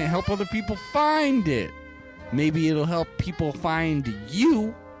comment. Help other people find it. Maybe it'll help people find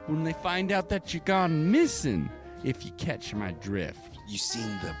you when they find out that you're gone missing, if you catch my drift. You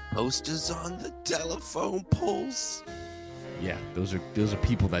seen the posters on the telephone poles? Yeah, those are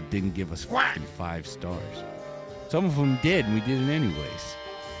people that didn't give us fucking 5 stars. Some of them did, and we did it anyways.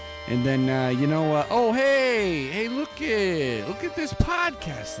 And then, oh, hey, look at this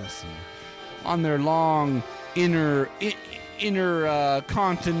podcast listener on their long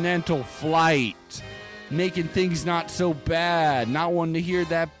intercontinental flight, making things not so bad, not wanting to hear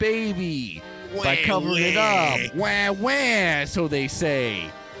that baby by covering it up. Wah, wah, so they say.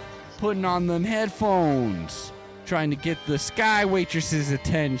 Putting on them headphones, trying to get the Sky Waitress's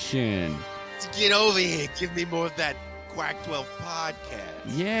attention. Get over here. Give me more of that Quack 12 podcast.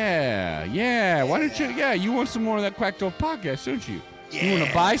 Yeah. Why don't you? Yeah, you want some more of that Quack 12 podcast, don't you? Yeah. You want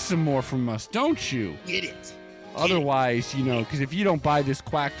to buy some more from us, don't you? Get it. Otherwise, because if you don't buy this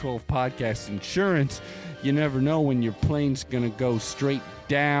Quack 12 podcast insurance, you never know when your plane's going to go straight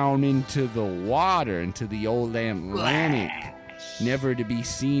down into the water, into the old Atlantic, never to be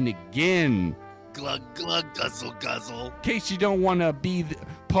seen again. glug, glug, guzzle, guzzle. In case you don't want to be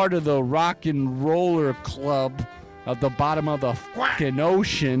part of the rock and roller club at the bottom of the fucking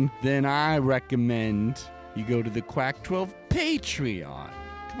ocean, then I recommend you go to the Quack 12 Patreon.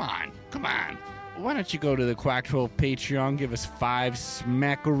 Come on. Why don't you go to the Quack 12 Patreon, give us 5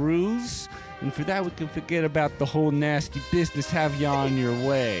 smackaroos, and for that we can forget about the whole nasty business, have you on your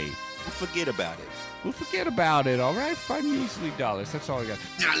way. Forget about it. We'll forget about it, all right? 5 measly dollars, that's all I got.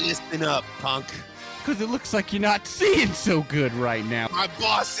 Now listen up, punk. Because it looks like you're not seeing so good right now. My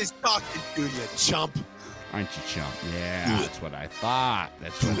boss is talking to you, chump. Aren't you, chump? Yeah, that's what I thought.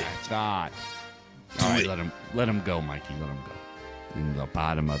 All right, let him go, Mikey. Let him go. In the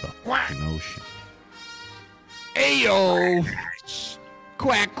bottom of the fucking ocean. Ayo!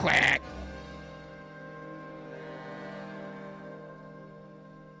 Quack, quack.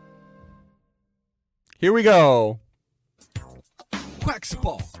 Here we go.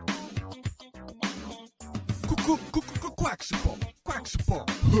 Quacksball. Quacksball. Quacksball.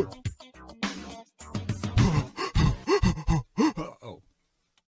 Uh-oh.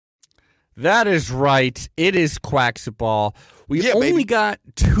 That is right. It is Quacksball. We only got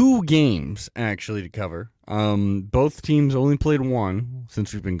 2 games, actually, to cover. Both teams only played 1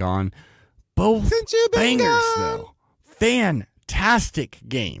 since we've been gone. Both bangers, though. Fantastic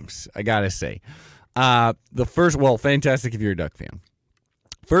games, I gotta say. The first, fantastic if you're a Duck fan.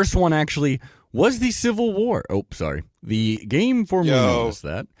 First one, actually, was the Civil War. Oh, sorry. The game formerly known as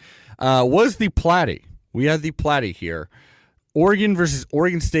that was the Platte. We had the Platte here. Oregon versus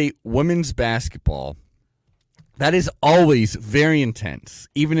Oregon State women's basketball. That is always very intense.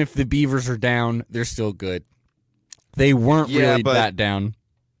 Even if the Beavers are down, they're still good. They weren't really that down.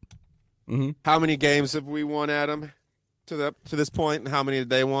 Mm-hmm. How many games have we won, Adam, to this point, and how many did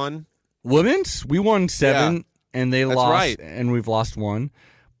they won? Women's, we won 7, and they lost, right. And we've lost 1.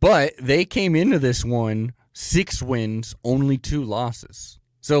 But they came into this one 6 wins, only 2 losses.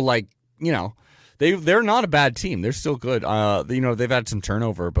 So, they're not a bad team. They're still good. They've had some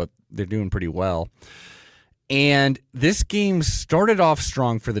turnover, but they're doing pretty well. And this game started off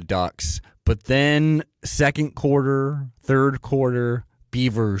strong for the Ducks, but then second quarter, third quarter,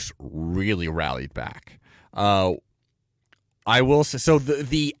 Beavers really rallied back. I will say, so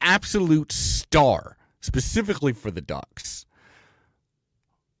the absolute star, specifically for the Ducks,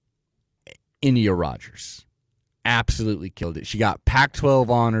 India Rogers, absolutely killed it. She got Pac-12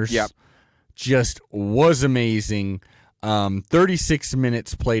 honors. Yep. Just was amazing. 36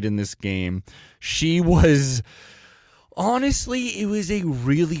 minutes played in this game. She was, honestly, it was a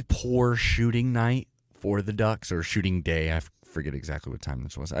really poor shooting night for the Ducks, or shooting day. I forget exactly what time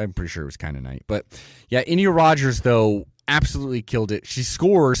this was. I'm pretty sure it was kind of night. But yeah, India Rogers, though, absolutely killed it. She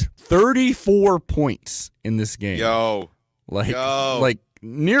scores 34 points in this game. Like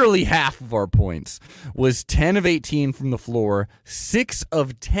nearly half of our points was 10 of 18 from the floor, 6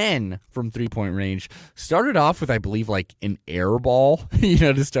 of 10 from 3-point range. Started off with, I believe, like an air ball,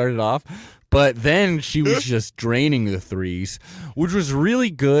 to start it off. But then she was just draining the threes, which was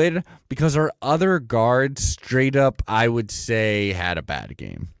really good because our other guards straight up, I would say, had a bad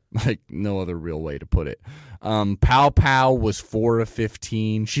game. Like, no other real way to put it. Pow was 4 of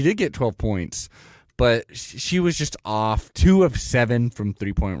 15. She did get 12 points. But she was just off. 2 of 7 from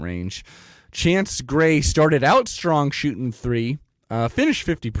 3-point range. Chance Gray started out strong shooting 3. Finished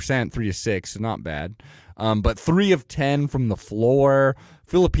 50%, 3 of 6, so not bad. But 3 of 10 from the floor.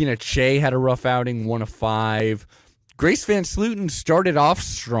 Philippina Che had a rough outing, 1 of 5. Grace Van Sluten started off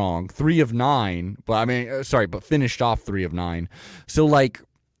strong, 3 of 9. But finished off 3 of 9. So,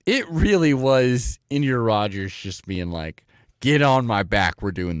 it really was India Rogers just being like, get on my back,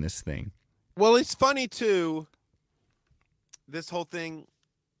 we're doing this thing. Well, it's funny too. This whole thing,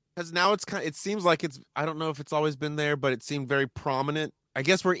 because now it seems like I don't know if it's always been there, but it seemed very prominent. I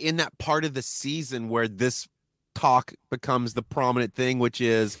guess we're in that part of the season where this talk becomes the prominent thing, which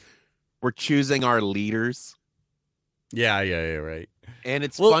is we're choosing our leaders. Yeah, right. And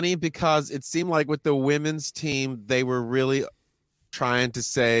it's funny because it seemed like with the women's team, they were really trying to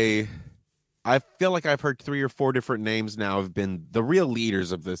say, I feel like I've heard 3 or 4 different names now have been the real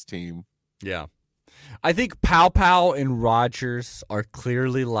leaders of this team. Yeah. I think Pow and Rogers are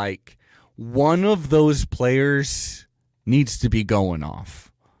clearly one of those players needs to be going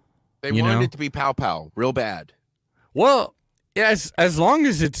off. They wanted it to be Pow real bad. Well, yes, as long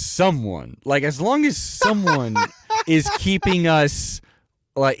as it's someone. As long as someone is keeping us,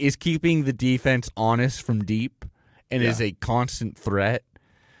 is keeping the defense honest from deep and is a constant threat,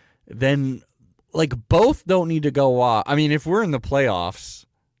 then, both don't need to go off. I mean, if we're in the playoffs,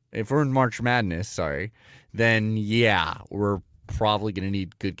 if we're in March Madness, then yeah, we're probably going to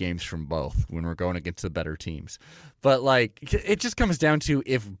need good games from both when we're going against the better teams. But, like, it just comes down to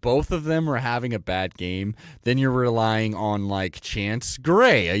if both of them are having a bad game, then you're relying on, like, Chance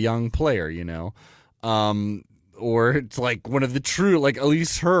Gray, a young player, you know. Or it's like one of the true, like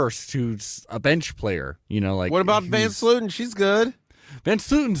Elise Hurst, who's a bench player, you know. Like, what about Van Sluten? She's good. Van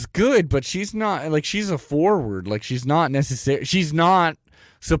Sluten's good, but she's not, like, she's a forward. Like, she's not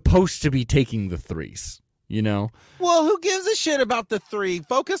supposed to be taking the threes, you know? Well, who gives a shit about the three?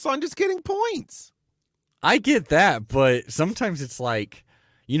 Focus on just getting points. I get that, but sometimes it's like,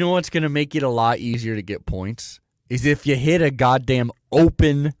 you know what's going to make it a lot easier to get points? Is if you hit a goddamn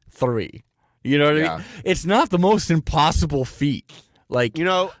open three. You know what I mean? It's not the most impossible feat. Like, you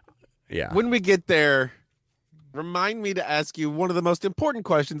know, yeah. When we get there, remind me to ask you one of the most important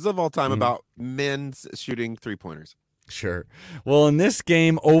questions of all time about men's shooting three-pointers. Sure. Well, in this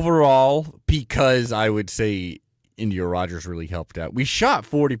game, overall, because I would say India Rogers really helped out, we shot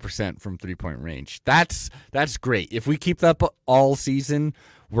 40% from three-point range. That's great. If we keep that up all season,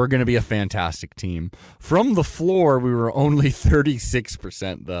 we're going to be a fantastic team. From the floor, we were only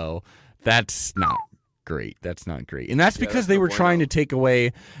 36%, though. That's not great. That's not great. And that's because they were trying to take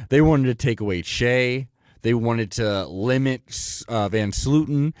away, they wanted to take away Shea. They wanted to limit Van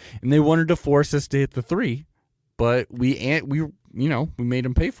Sluten, and they wanted to force us to hit the three. But we made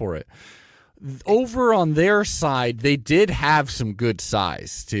them pay for it. Over on their side, they did have some good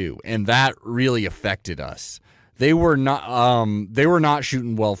size too, and that really affected us. They were not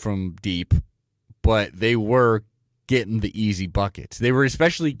shooting well from deep, but they were getting the easy buckets. They were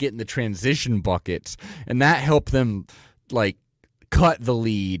especially getting the transition buckets, and that helped them like cut the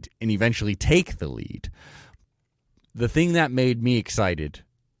lead and eventually take the lead. The thing that made me excited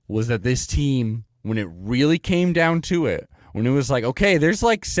was that this team, when it really came down to it, when it was like, okay, there's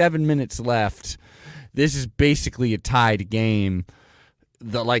like 7 minutes left, this is basically a tied game.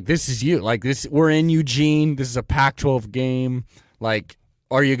 This is you. Like, this, we're in Eugene. This is a Pac-12 game. Like,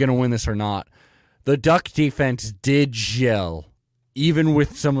 are you going to win this or not? The Duck defense did gel, even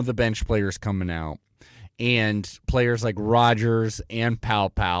with some of the bench players coming out. And players like Rogers and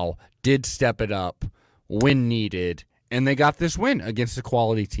Pau did step it up when needed. And they got this win against a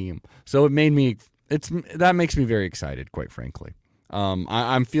quality team. So that makes me very excited, quite frankly.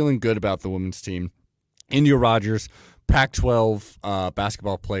 I'm feeling good about the women's team. India Rogers, Pac-12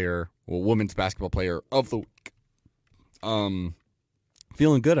 basketball player, women's basketball player of the week.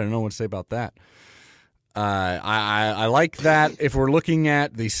 Feeling good. I don't know what to say about that. I like that. If we're looking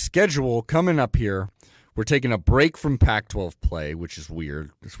at the schedule coming up here, we're taking a break from Pac-12 play, which is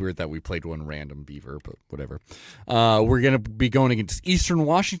weird. It's weird that we played one random Beaver, but whatever. We're going to be going against Eastern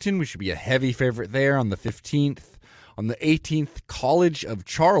Washington. We should be a heavy favorite there on the 15th. On the 18th, College of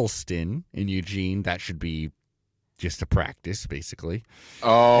Charleston in Eugene. That should be just a practice, basically.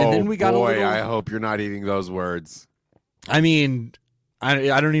 Oh, and then we got boy, I hope you're not eating those words. I mean,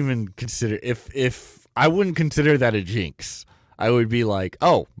 I don't even consider, if I wouldn't consider that a jinx. I would be like,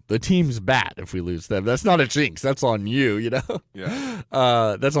 oh, the team's bad if we lose them. That's not a jinx. That's on you, you know? Yeah.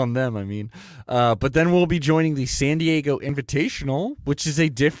 That's on them, I mean. But then we'll be joining the San Diego Invitational, which is a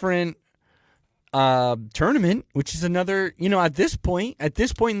different tournament, which is another, you know, at this point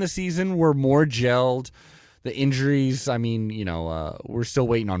in the season, we're more gelled. The injuries, I mean, you know, we're still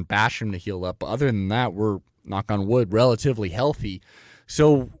waiting on Basham to heal up. But other than that, we're, knock on wood, relatively healthy.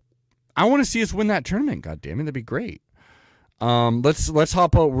 So I want to see us win that tournament, God damn it. That'd be great. Let's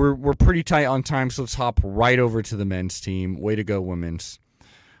hop out. We're pretty tight on time, so let's hop right over to the men's team. Way to go, women's.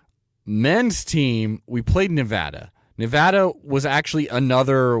 Men's team, we played Nevada. Nevada was actually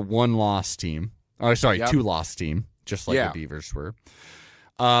another one-loss team. Oh, sorry, yep. Two-loss team, just like the Beavers were.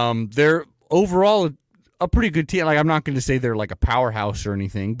 They're overall a pretty good team. Like, I'm not going to say they're like a powerhouse or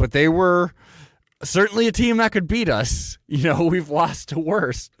anything, but they were certainly a team that could beat us. You know, we've lost to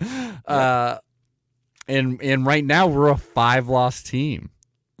worse. Yep. And right now we're a 5-loss team.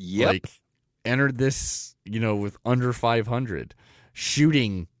 Yep. Like, entered this, you know, with under 500,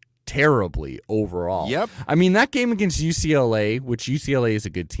 shooting terribly overall. Yep. I mean, that game against UCLA, which UCLA is a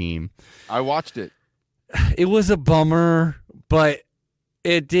good team. I watched it. It was a bummer, but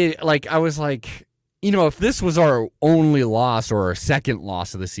it did, like, I was like, you know, if this was our only loss or our second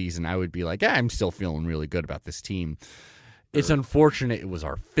loss of the season, I would be like, I'm still feeling really good about this team. It's unfortunate it was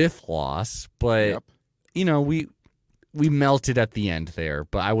our 5th loss, but you know, we melted at the end there,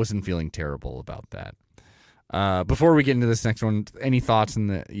 but I wasn't feeling terrible about that. Before we get into this next one, any thoughts on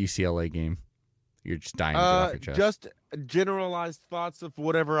the UCLA game? You're just dying to get off your chest. Just generalized thoughts of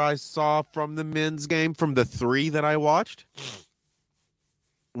whatever I saw from the men's game, from the 3 that I watched.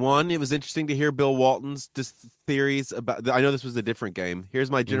 One, it was interesting to hear Bill Walton's theories about. I know this was a different game.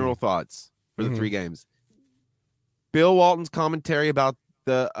 Here's my general thoughts for the 3 games. Bill Walton's commentary about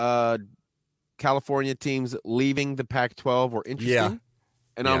the California teams leaving the Pac-12 were interesting. Yeah.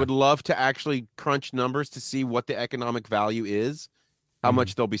 And I would love to actually crunch numbers to see what the economic value is, how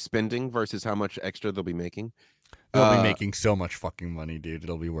much they'll be spending versus how much extra they'll be making. They'll be making so much fucking money, dude.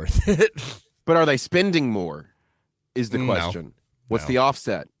 It'll be worth it. But are they spending more is the question. No. What's the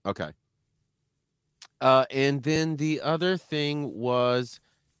offset? Okay. And then the other thing was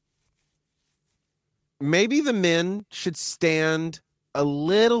maybe the men should stand a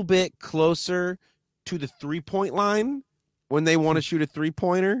little bit closer to the 3-point line when they want to shoot a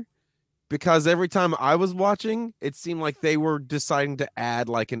 3-pointer, because every time I was watching, it seemed like they were deciding to add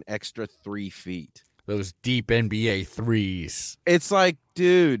like an extra 3 feet. Those deep NBA threes. It's like,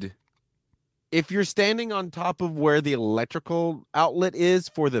 dude, if you're standing on top of where the electrical outlet is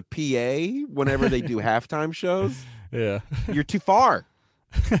for the PA whenever they do halftime shows, you're too far.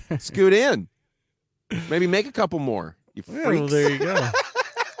 Scoot in. Maybe make a couple more. You freaks. Well, there you go.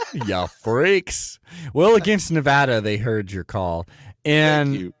 Ya freaks. Well, against Nevada, they heard your call.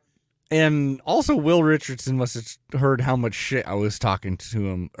 And also Will Richardson must have heard how much shit I was talking to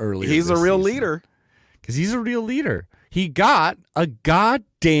him earlier. He's a real leader. Because he's a real leader. He got a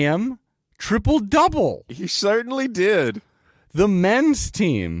goddamn triple-double. He certainly did. The men's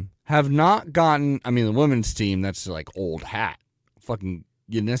team have not gotten... I mean, the women's team, that's like old hat. Fucking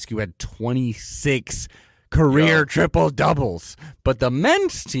Ionescu had 26 career triple-doubles. But the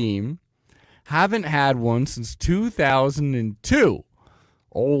men's team haven't had one since 2002.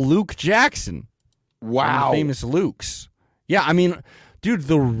 Old Luke Jackson. Wow. The famous Lukes. Yeah, I mean, dude,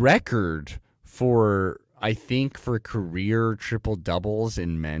 the record for, I think, for career triple-doubles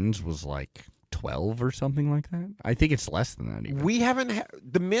in men's was like 12 or something like that. I think it's less than that even. We haven't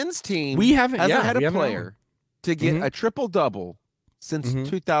the men's team hasn't had a player to get a triple-double since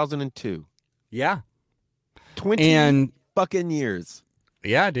 2002. Yeah. 20 fucking years.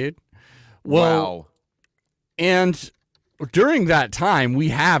 Yeah, dude. Well, wow. And during that time, we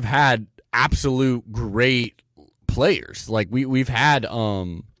have had absolute great players. Like we've had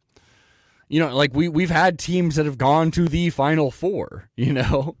we've had teams that have gone to the Final Four,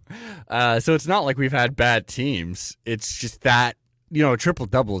 so it's not like we've had bad teams. It's just that, a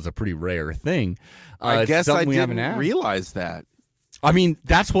triple-double is a pretty rare thing. I guess I didn't realize that. I mean,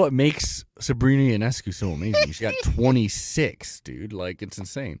 that's what makes Sabrina Ionescu so amazing. She got 26, dude. Like, it's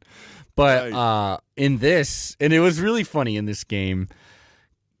insane. But in this, and it was really funny in this game,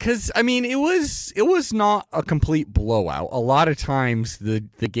 because, I mean, it was not a complete blowout. A lot of times the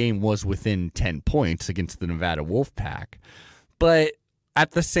game was within 10 points against the Nevada Wolfpack. But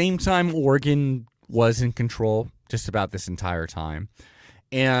at the same time, Oregon was in control just about this entire time.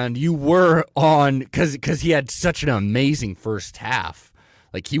 And you were on, because he had such an amazing first half.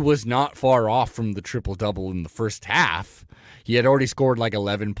 Like, he was not far off from the triple-double in the first half. He had already scored like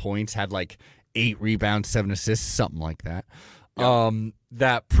 11 points, had like 8 rebounds, 7 assists, something like that. Yep.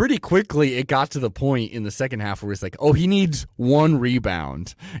 That pretty quickly it got to the point in the second half where it's like, oh, he needs 1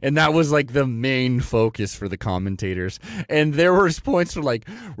 rebound. And that was like the main focus for the commentators. And there were points where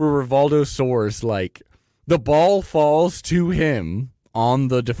Rivaldo soars, like, the ball falls to him on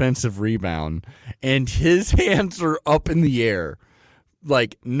the defensive rebound, and his hands are up in the air.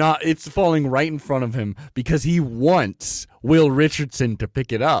 Like, it's falling right in front of him because he wants Will Richardson to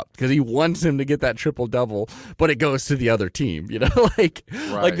pick it up, because he wants him to get that triple-double, but it goes to the other team, Like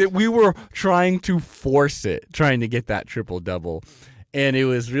that we were trying to force it, trying to get that triple-double. And it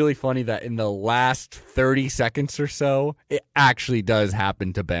was really funny that in the last 30 seconds or so, it actually does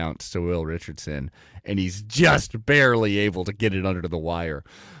happen to bounce to Will Richardson, and he's just barely able to get it under the wire.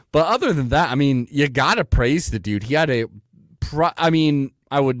 But other than that, I mean, you got to praise the dude. He had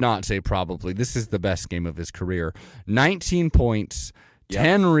I would not say probably. This is the best game of his career. 19 points,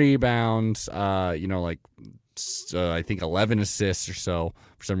 10 rebounds, I think 11 assists or so.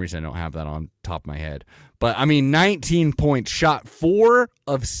 For some reason, I don't have that on top of my head. But, 19 points, shot 4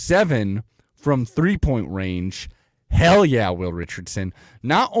 of 7 from three-point range. Hell yeah, Will Richardson.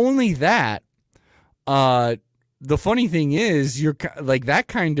 Not only that, the funny thing is, you're like that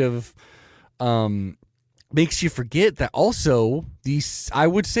kind of makes you forget that also I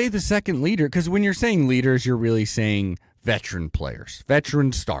would say the second leader, because when you're saying leaders, you're really saying veteran players,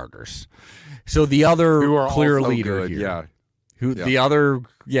 veteran starters. So the other clear leader here, the other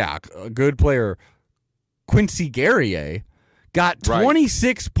good player, Quincy Guerrier, got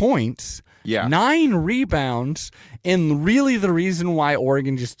 26 points. 9 rebounds, and really the reason why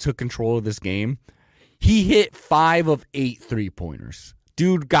Oregon just took control of this game, he hit 5 of 8 3-pointers.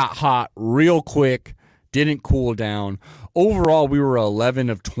 Dude got hot real quick, didn't cool down. Overall, we were 11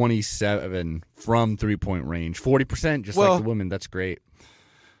 of 27 from three-point range. 40%, just like the women. That's great.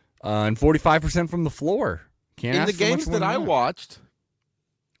 And 45% from the floor. Can't in ask the for much games more that I than watched,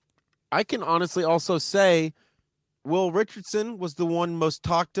 I can honestly also say Will Richardson was the one most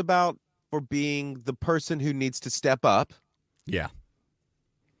talked about for being the person who needs to step up. Yeah.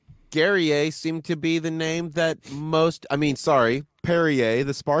 Guerrier seemed to be the name that Perrier,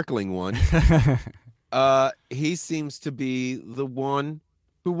 the sparkling one. He seems to be the one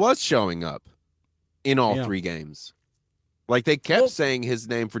who was showing up in all 3 games. Like, they kept saying his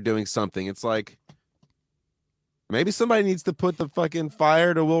name for doing something. It's like, maybe somebody needs to put the fucking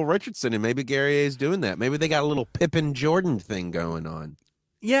fire to Will Richardson, and maybe Guerrier is doing that. Maybe they got a little Pippen Jordan thing going on.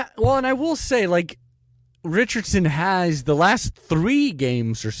 Yeah, well, and I will say, like, Richardson has the last 3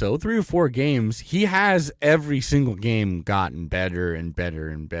 games or so, 3 or 4 games, he has every single game gotten better and better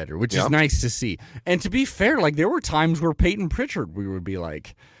and better, which is nice to see. And to be fair, like, there were times where Peyton Pritchard, we would be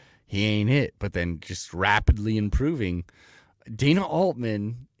like, he ain't it, but then just rapidly improving. Dana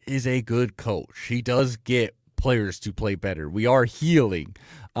Altman is a good coach. He does get players to play better. We are healing.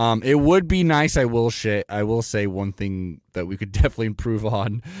 It would be nice, I will say one thing that we could definitely improve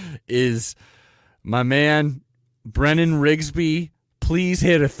on is my man, Brennan Rigsby, please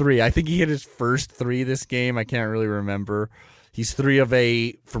hit a 3. I think he hit his first 3 this game. I can't really remember. He's 3 of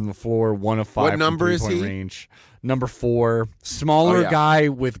 8 from the floor, 1 of 5 what number from is three-point he? Range. Number 4. Smaller guy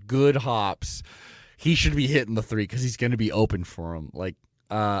with good hops. He should be hitting the 3 because he's going to be open for him. Like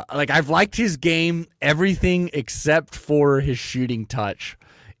I've liked his game, everything except for his shooting touch.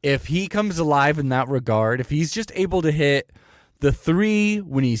 If he comes alive in that regard, if he's just able to hit the 3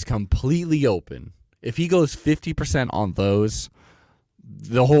 when he's completely open, if he goes 50% on those,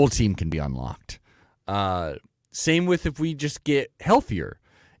 the whole team can be unlocked. Same with if we just get healthier.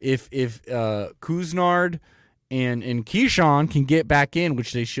 If Kuznard and Keyshawn can get back in,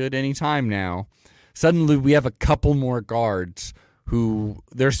 which they should anytime now, suddenly we have a couple more guards who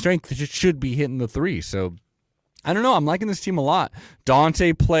their strength should be hitting the 3. So I don't know. I'm liking this team a lot.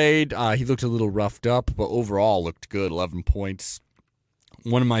 Dante played. He looked a little roughed up, but overall looked good. 11 points.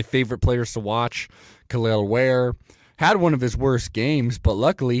 One of my favorite players to watch, Khalil Ware, had one of his worst games, but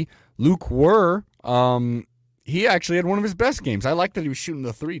luckily Luke Ware, he actually had one of his best games. I like that he was shooting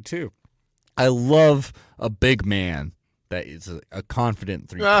the 3 too. I love a big man that is a confident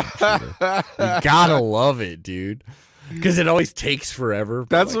 3-point shooter. You gotta love it, dude, because it always takes forever.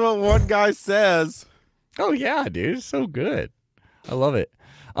 That's what one guy says. Oh yeah, dude, it's so good. I love it.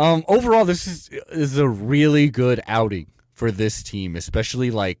 Overall, this is a really good outing for this team,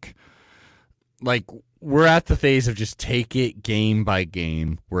 especially like we're at the phase of just take it game by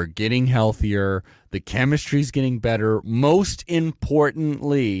game. We're getting healthier. The chemistry's getting better. Most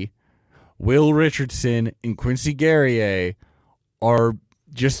importantly, Will Richardson and Quincy Guerrier are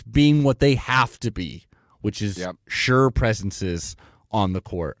just being what they have to be, which is sure presences on the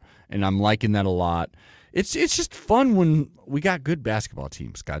court. And I'm liking that a lot. It's just fun when we got good basketball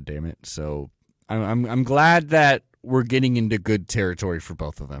teams, God damn it. So I'm glad that we're getting into good territory for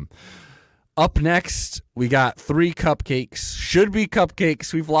both of them. Up next, we got 3 cupcakes. Should be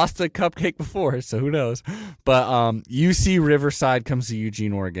cupcakes. We've lost a cupcake before, so who knows? But UC Riverside comes to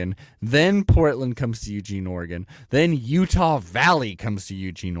Eugene, Oregon. Then Portland comes to Eugene, Oregon. Then Utah Valley comes to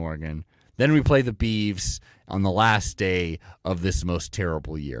Eugene, Oregon. Then we play the Beavs on the last day of this most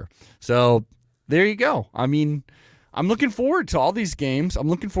terrible year. So there you go. I mean, I'm looking forward to all these games. I'm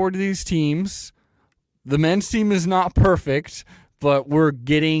looking forward to these teams. The men's team is not perfect, but we're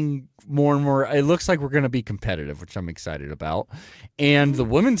getting more and more. It looks like we're going to be competitive, which I'm excited about. And the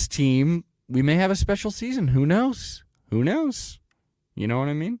women's team, we may have a special season. Who knows? Who knows? You know what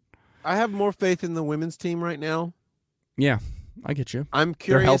I mean? I have more faith in the women's team right now. Yeah, I get you. I'm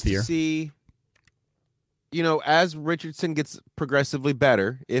curious to see, as Richardson gets progressively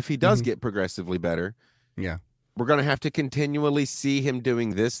better, if he does get progressively better, we're going to have to continually see him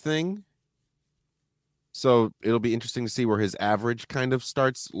doing this thing. So it'll be interesting to see where his average kind of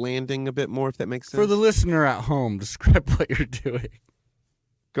starts landing a bit more, if that makes sense. For the listener at home, describe what you're doing.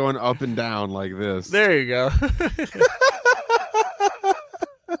 Going up and down like this. There you go.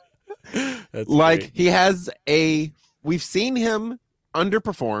 That's like great. he has we've seen him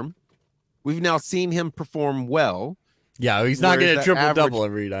underperform. We've now seen him perform well. Yeah, he's not getting a triple-double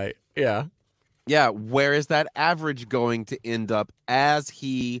every night. Yeah. Yeah, where is that average going to end up as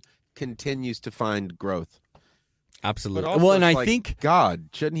he continues to find growth? Absolutely. Also, well, and I think God,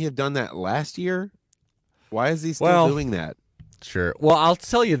 shouldn't he have done that last year? Why is he still doing that? Sure. Well, I'll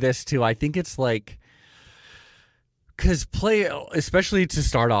tell you this too. I think it's like because especially to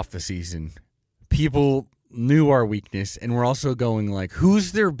start off the season, people knew our weakness, and we're also going like,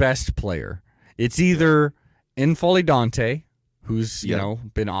 who's their best player? It's either N'Faly Dante, who's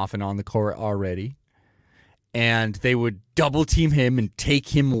been off and on the court already, and they would double team him and take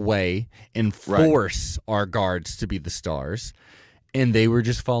him away and force our guards to be the stars, and they were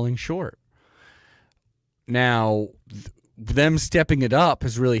just falling short. Now, them stepping it up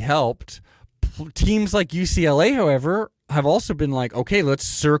has really helped. Teams like UCLA, however, have also been like, okay, let's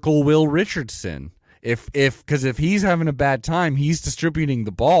circle Will Richardson. Because if he's having a bad time, he's distributing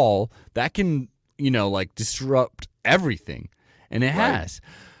the ball, that can, disrupt everything. And it has.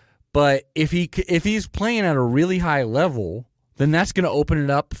 But if he's playing at a really high level, then that's going to open it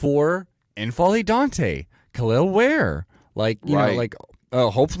up for N'Faly Dante, Khalil Ware,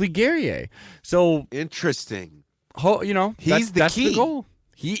 hopefully Guerrier. So interesting. That's the key. The goal.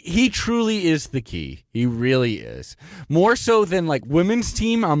 He truly is the key. He really is. More so than like women's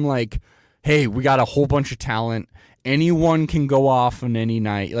team, I'm like, hey, we got a whole bunch of talent. Anyone can go off on any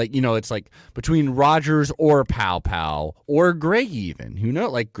night. It's like between Rogers or Pow or Gray even. Who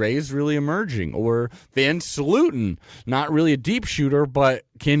knows? Like Gray is really emerging. Or Van Saluten, not really a deep shooter, but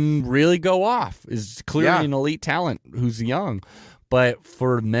can really go off. Is clearly an elite talent who's young. But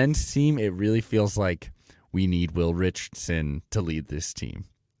for men's team, it really feels like we need Will Richardson to lead this team.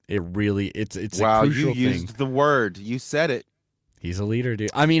 It really, it's a crucial thing. You used the word. You said it. He's a leader, dude.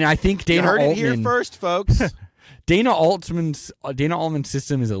 I mean, I think Dana Altman. You heard Altman, it here first, folks. Dana Altman's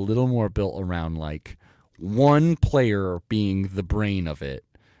system is a little more built around like one player being the brain of it,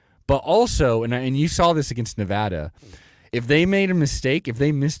 but also, and you saw this against Nevada, if they made a mistake, if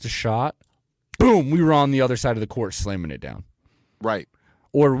they missed a shot, boom, we were on the other side of the court slamming it down. Right.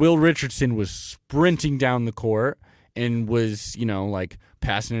 Or Will Richardson was sprinting down the court and was,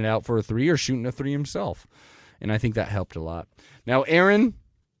 passing it out for a three or shooting a three himself. And I think that helped a lot. Now, Aaron,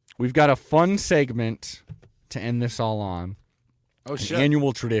 we've got a fun segment to end this all on. Oh, shit. An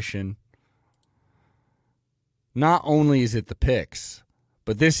annual tradition. Not only is it the picks,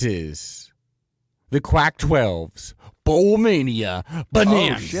 but this is the Quack 12's Bowl Mania Bonanza.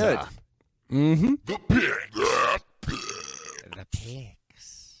 Oh, shit. Mm-hmm. The picks.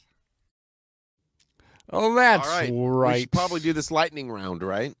 Oh, that's all right. right. We should probably do this lightning round,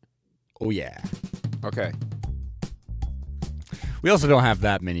 right? Oh, yeah. Okay. We also don't have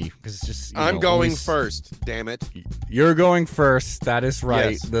that many because it's just. I'm going first. Damn it! You're going first. That is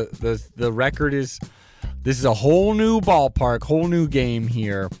right. Yes. The record is. This is a whole new ballpark, whole new game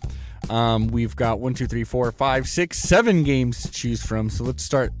here. We've got 1, 2, 3, 4, 5, 6, 7 games to choose from. So let's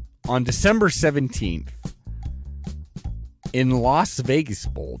start on December 17th in Las Vegas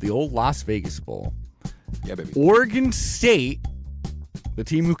Bowl, the old Las Vegas Bowl. Yeah, baby. Oregon State, the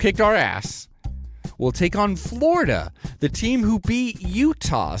team who kicked our ass, will take on Florida, the team who beat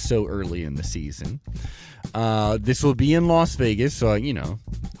Utah so early in the season. This will be in Las Vegas, so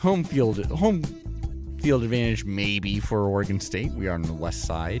home field advantage maybe for Oregon State. We are on the west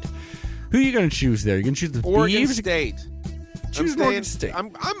side. Who are you going to choose there? You're going to choose the Oregon Beavs? State. Choose Oregon State.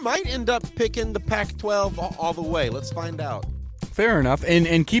 I might end up picking the Pac-12 all the way. Let's find out. Fair enough.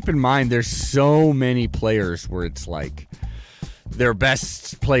 And keep in mind, there's so many players where it's like their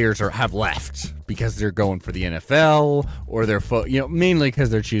best players have left because they're going for the NFL or they're mainly because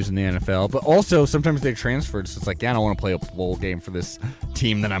they're choosing the NFL, but also sometimes they transferred. So it's like, I don't want to play a bowl game for this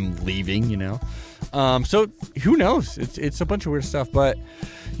team that I'm leaving, So who knows? It's a bunch of weird stuff, but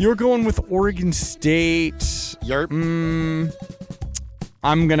you're going with Oregon State. Yerp.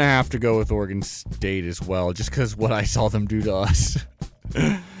 I'm going to have to go with Oregon State as well, just because what I saw them do to us.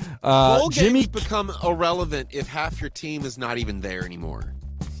 Bowl games become irrelevant if half your team is not even there anymore.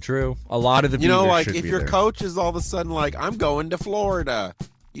 True. A lot of the Beavers should if be your there. coach is all of a sudden like, I'm going to Florida,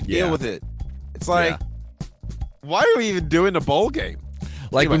 you deal with it. It's like, why are we even doing a bowl game?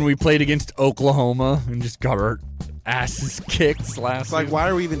 Like when we played against Oklahoma and just got our asses kicked last It's like, season. why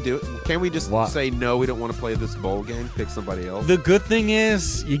are we even doing? Can we just say no? We don't want to play this bowl game. Pick somebody else. The good thing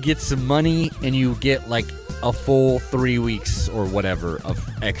is you get some money and you get like a full 3 weeks or whatever of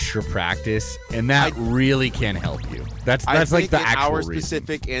extra practice, and that really can help you. That's like the actual our reason.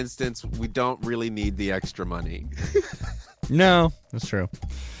 specific instance, we don't really need the extra money. No, that's true.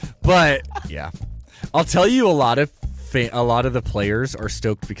 But yeah, I'll tell you, a lot of the players are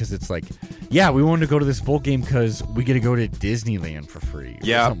stoked because it's like, yeah, we wanted to go to this bowl game because we get to go to Disneyland for free.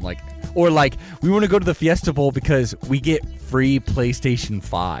 Yeah. Or like, we want to go to the Fiesta Bowl because we get free PlayStation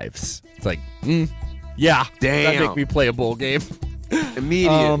 5s. It's like, yeah, damn. That make me play a bowl game.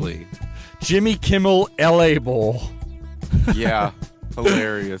 Immediately. Jimmy Kimmel LA Bowl. Yeah.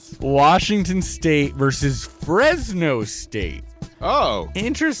 Hilarious. Washington State versus Fresno State. Oh.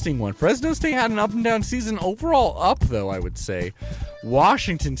 Interesting one. Fresno State had an up and down season. Overall up, though, I would say.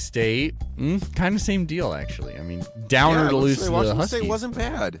 Washington State, kind of same deal, actually. I mean, downer to lose to the Washington Huskies. State wasn't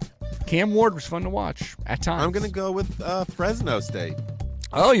bad. Cam Ward was fun to watch at times. I'm going to go with Fresno State.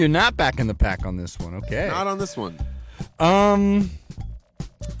 Oh, you're not back in the pack on this one. Okay. Not on this one.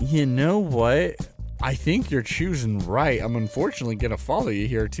 You know what? I think you're choosing right. I'm unfortunately going to follow you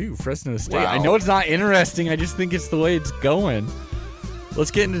here, too. Fresno State. Wow. I know it's not interesting. I just think it's the way it's going. Let's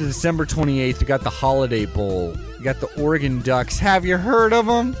get into December 28th. We got the Holiday Bowl. We got the Oregon Ducks. Have you heard of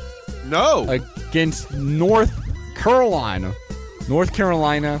them? No. Against North Carolina. North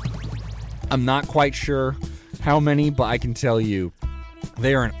Carolina. I'm not quite sure how many, but I can tell you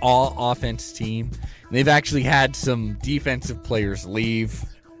they are an all-offense team. They've actually had some defensive players leave.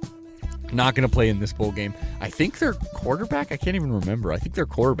 Not going to play in this bowl game. I think their quarterback, I can't even remember. I think their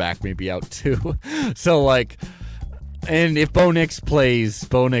quarterback may be out too. So, and if Bo Nix plays,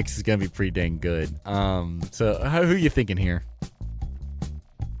 Bo Nix is going to be pretty dang good. So who are you thinking here?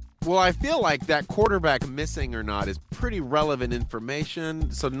 Well, I feel like that quarterback missing or not is pretty relevant information.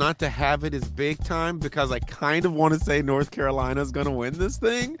 So not to have it is big time because I kind of want to say North Carolina is going to win this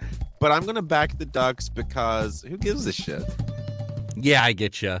thing. But I'm going to back the Ducks because who gives a shit? Yeah, I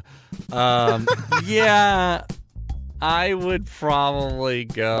get you. Yeah, I would probably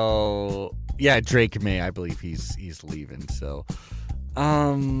go. Yeah, Drake May. I believe he's leaving. So,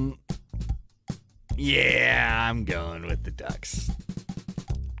 yeah, I'm going with the Ducks.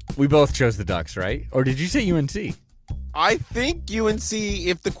 We both chose the Ducks, right? Or did you say UNC? I think UNC,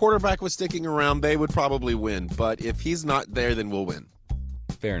 if the quarterback was sticking around, they would probably win. But if he's not there, then we'll win.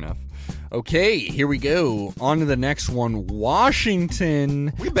 Fair enough. Okay, here we go. On to the next one.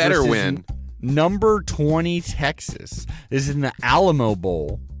 Washington. We better win. Number 20 Texas. This is in the Alamo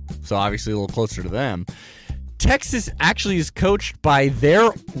Bowl, so obviously a little closer to them. Texas actually is coached by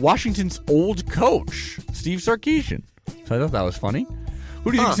their Washington's old coach, Steve Sarkisian. So I thought that was funny.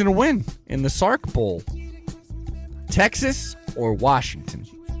 Who do you think's going to win in the Sark Bowl? Texas or Washington?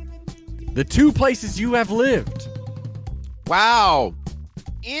 The two places you have lived. Wow.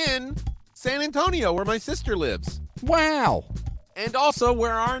 In San Antonio, where my sister lives. Wow. And also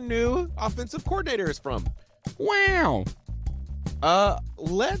where our new offensive coordinator is from. Wow.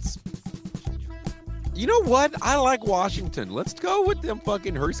 You know what? I like Washington. Let's go with them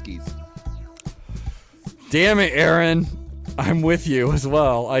fucking Huskies. Damn it, Aaron. I'm with you as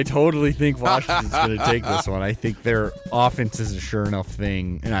well. I totally think Washington's going to take this one. I think their offense is a sure enough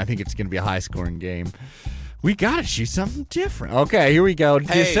thing, and I think it's going to be a high-scoring game. We got to shoot something different. Okay, here we go.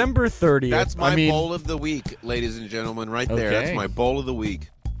 Hey, December 30th. That's my bowl of the week, ladies and gentlemen, right there. Okay. That's my bowl of the week.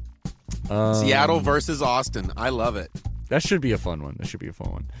 Seattle versus Austin. I love it. That should be a fun one.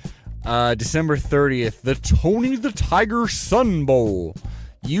 December 30th, the Tony the Tiger Sun Bowl.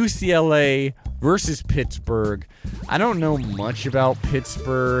 UCLA versus Pittsburgh. I don't know much about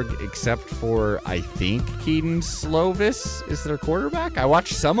Pittsburgh except for, I think, Keaton Slovis is their quarterback. I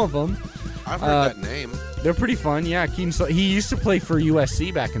watched some of them. I've heard that name. They're pretty fun, yeah. He used to play for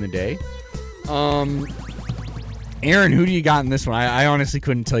USC back in the day. Aaron, who do you got in this one? I honestly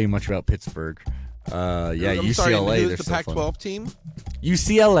couldn't tell you much about Pittsburgh. I'm UCLA. Sorry, who's the so Pac-12 fun. team?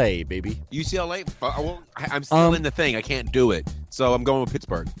 UCLA, baby. UCLA? Well, I'm still in the thing. I can't do it. So I'm going with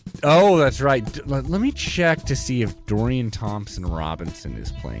Pittsburgh. Oh, that's right. Let me check to see if Dorian Thompson-Robinson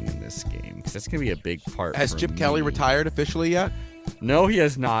is playing in this game, because that's going to be a big part. Has Chip Kelly retired officially yet? No, he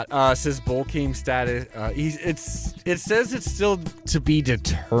has not. Says bowl game status. It says it's still to be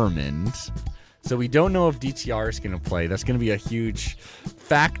determined. So we don't know if DTR is going to play. That's going to be a huge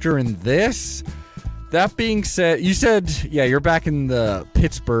factor in this. That being said, you said, you're back in the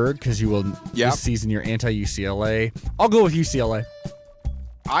Pittsburgh because you will this season you're anti-UCLA. I'll go with UCLA.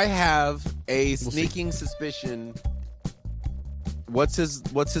 I have a sneaking suspicion. What's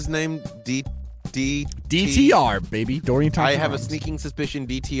his name? DTR, baby. Dorian Thompson. I have a sneaking suspicion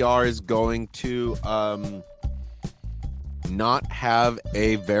DTR is going to not have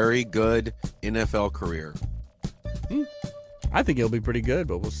a very good NFL career. I think he'll be pretty good,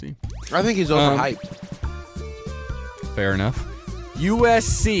 but we'll see. I think he's overhyped. Fair enough.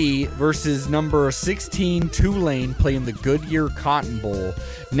 USC versus number 16 Tulane playing the Goodyear Cotton Bowl.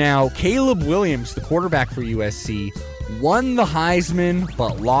 Now, Caleb Williams, the quarterback for USC, won the Heisman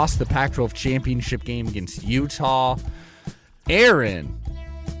but lost the Pac-12 championship game against Utah. Aaron,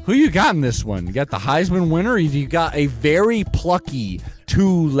 who you got in this one? You got the Heisman winner, or you got a very plucky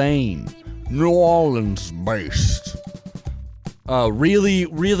Tulane, New Orleans-based Really,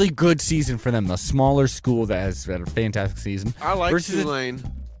 really good season for them. A smaller school that has had a fantastic season. I like Versus Tulane,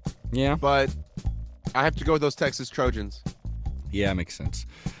 Yeah, but I have to go with those Texas Trojans. yeah, makes sense.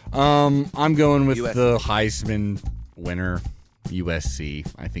 I'm going with USC. the Heisman winner, USC.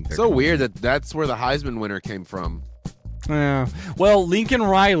 I think they're So gonna weird win. that's where the Heisman winner came from. Yeah. Well, Lincoln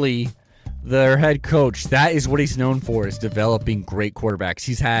Riley, their head coach, that is what he's known for, is developing great quarterbacks.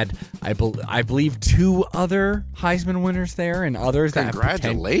 He's had, I believe, 2 other Heisman winners there, and others that have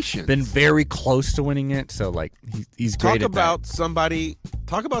Congratulations. been very close to winning it. So, like, he's great Talk at about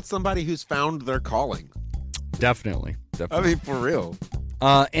somebody who's found their calling. that. Definitely. I mean, for real.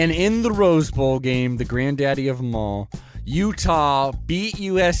 And in the Rose Bowl game, the granddaddy of them all, Utah beat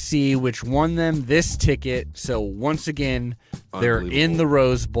USC, which won them this ticket. So once again, they're in the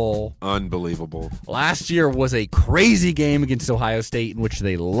Rose Bowl. Unbelievable. Last year was a crazy game against Ohio State in which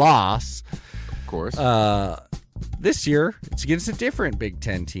they lost. Of course. This year, it's against a different Big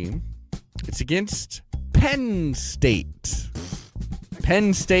Ten team. It's against Penn State.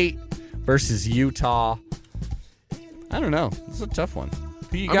 Penn State versus Utah. I don't know. This is a tough one.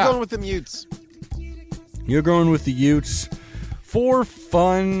 Who you I'm got? going with them Utes. You're going with the Utes. For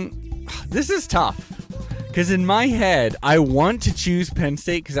fun, this is tough. Because in my head, I want to choose Penn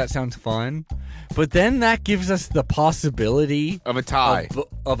State because that sounds fun. But then that gives us the possibility Of a tie.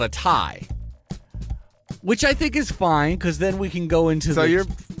 of a tie. Which I think is fine because then we can go into So the... you're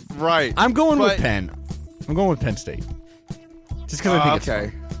right. I'm going with but- Penn. I'm going with Penn State. Just because I think okay.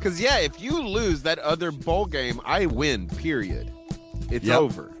 it's fun. Because, yeah, if you lose that other bowl game, I win, period. It's Yep.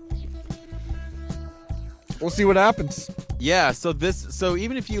 over. We'll see what happens. Yeah, so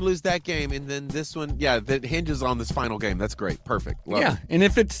even if you lose that game and then this one, yeah, that hinges on this final game. That's great. Perfect. Love Yeah, it. and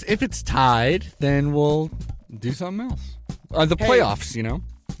if it's tied, then we'll do something else. The Hey. playoffs, you know?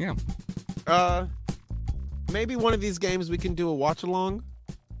 Yeah. Maybe one of these games we can do a watch along.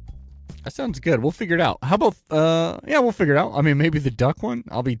 That sounds good. We'll figure it out. How about yeah, we'll figure it out. I mean, maybe the duck one.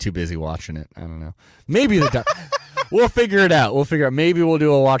 I'll be too busy watching it. I don't know. Maybe the duck. We'll figure it out. Maybe we'll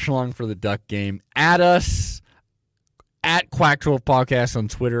do a watch along for the duck game. Add us at Quack12 Podcast on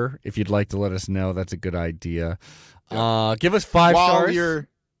Twitter if you'd like to let us know. That's a good idea. Give us 5 stars.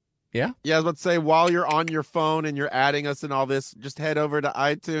 Yeah? Yeah, I was about to say, while you're on your phone and you're adding us and all this, just head over to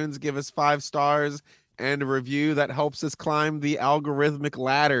iTunes, give us 5 stars and a review. That helps us climb the algorithmic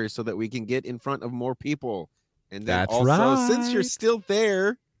ladder so that we can get in front of more people. And then That's also, since you're right. still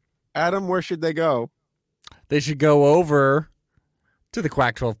there, Adam, where should they go? They should go over to the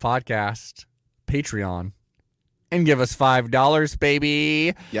Quack12 Podcast Patreon and give us $5,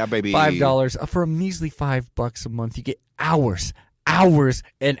 baby. Yeah, baby. $5 for a measly $5 a month. You get hours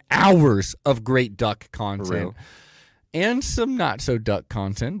and hours of great duck content real. and some not so duck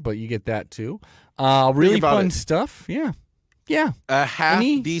content, but you get that too. Really about fun it. stuff. Yeah. A half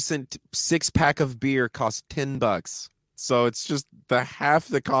Any- decent 6-pack of beer costs $10. So it's just half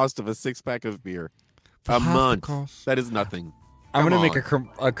the cost of a 6-pack of beer For a half the month. cost. That is nothing. I'm Come going to on.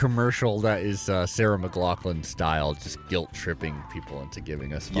 make a commercial that is Sarah McLachlan style, just guilt tripping people into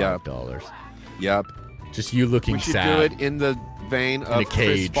giving us $5. Yep. Just you looking We should sad. do it in the vein a of Chris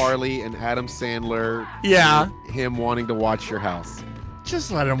cage. Farley and Adam Sandler. Yeah. Him wanting to watch your house.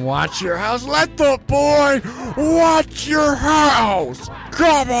 Just let him watch your house. Let the boy watch your house.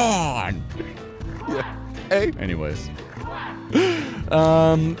 Come on. Yeah. Hey. Anyways.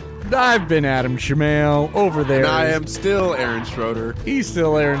 I've been Adam Chamail. Over there. And I am still Aaron Schroeder. He's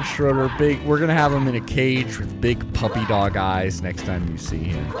still Aaron Schroeder. We're gonna have him in a cage with big puppy dog eyes next time you see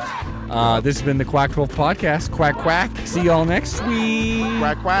him. This has been the Quack12 Podcast. Quack quack. See y'all next week.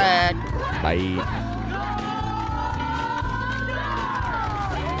 Quack, quack. Bye.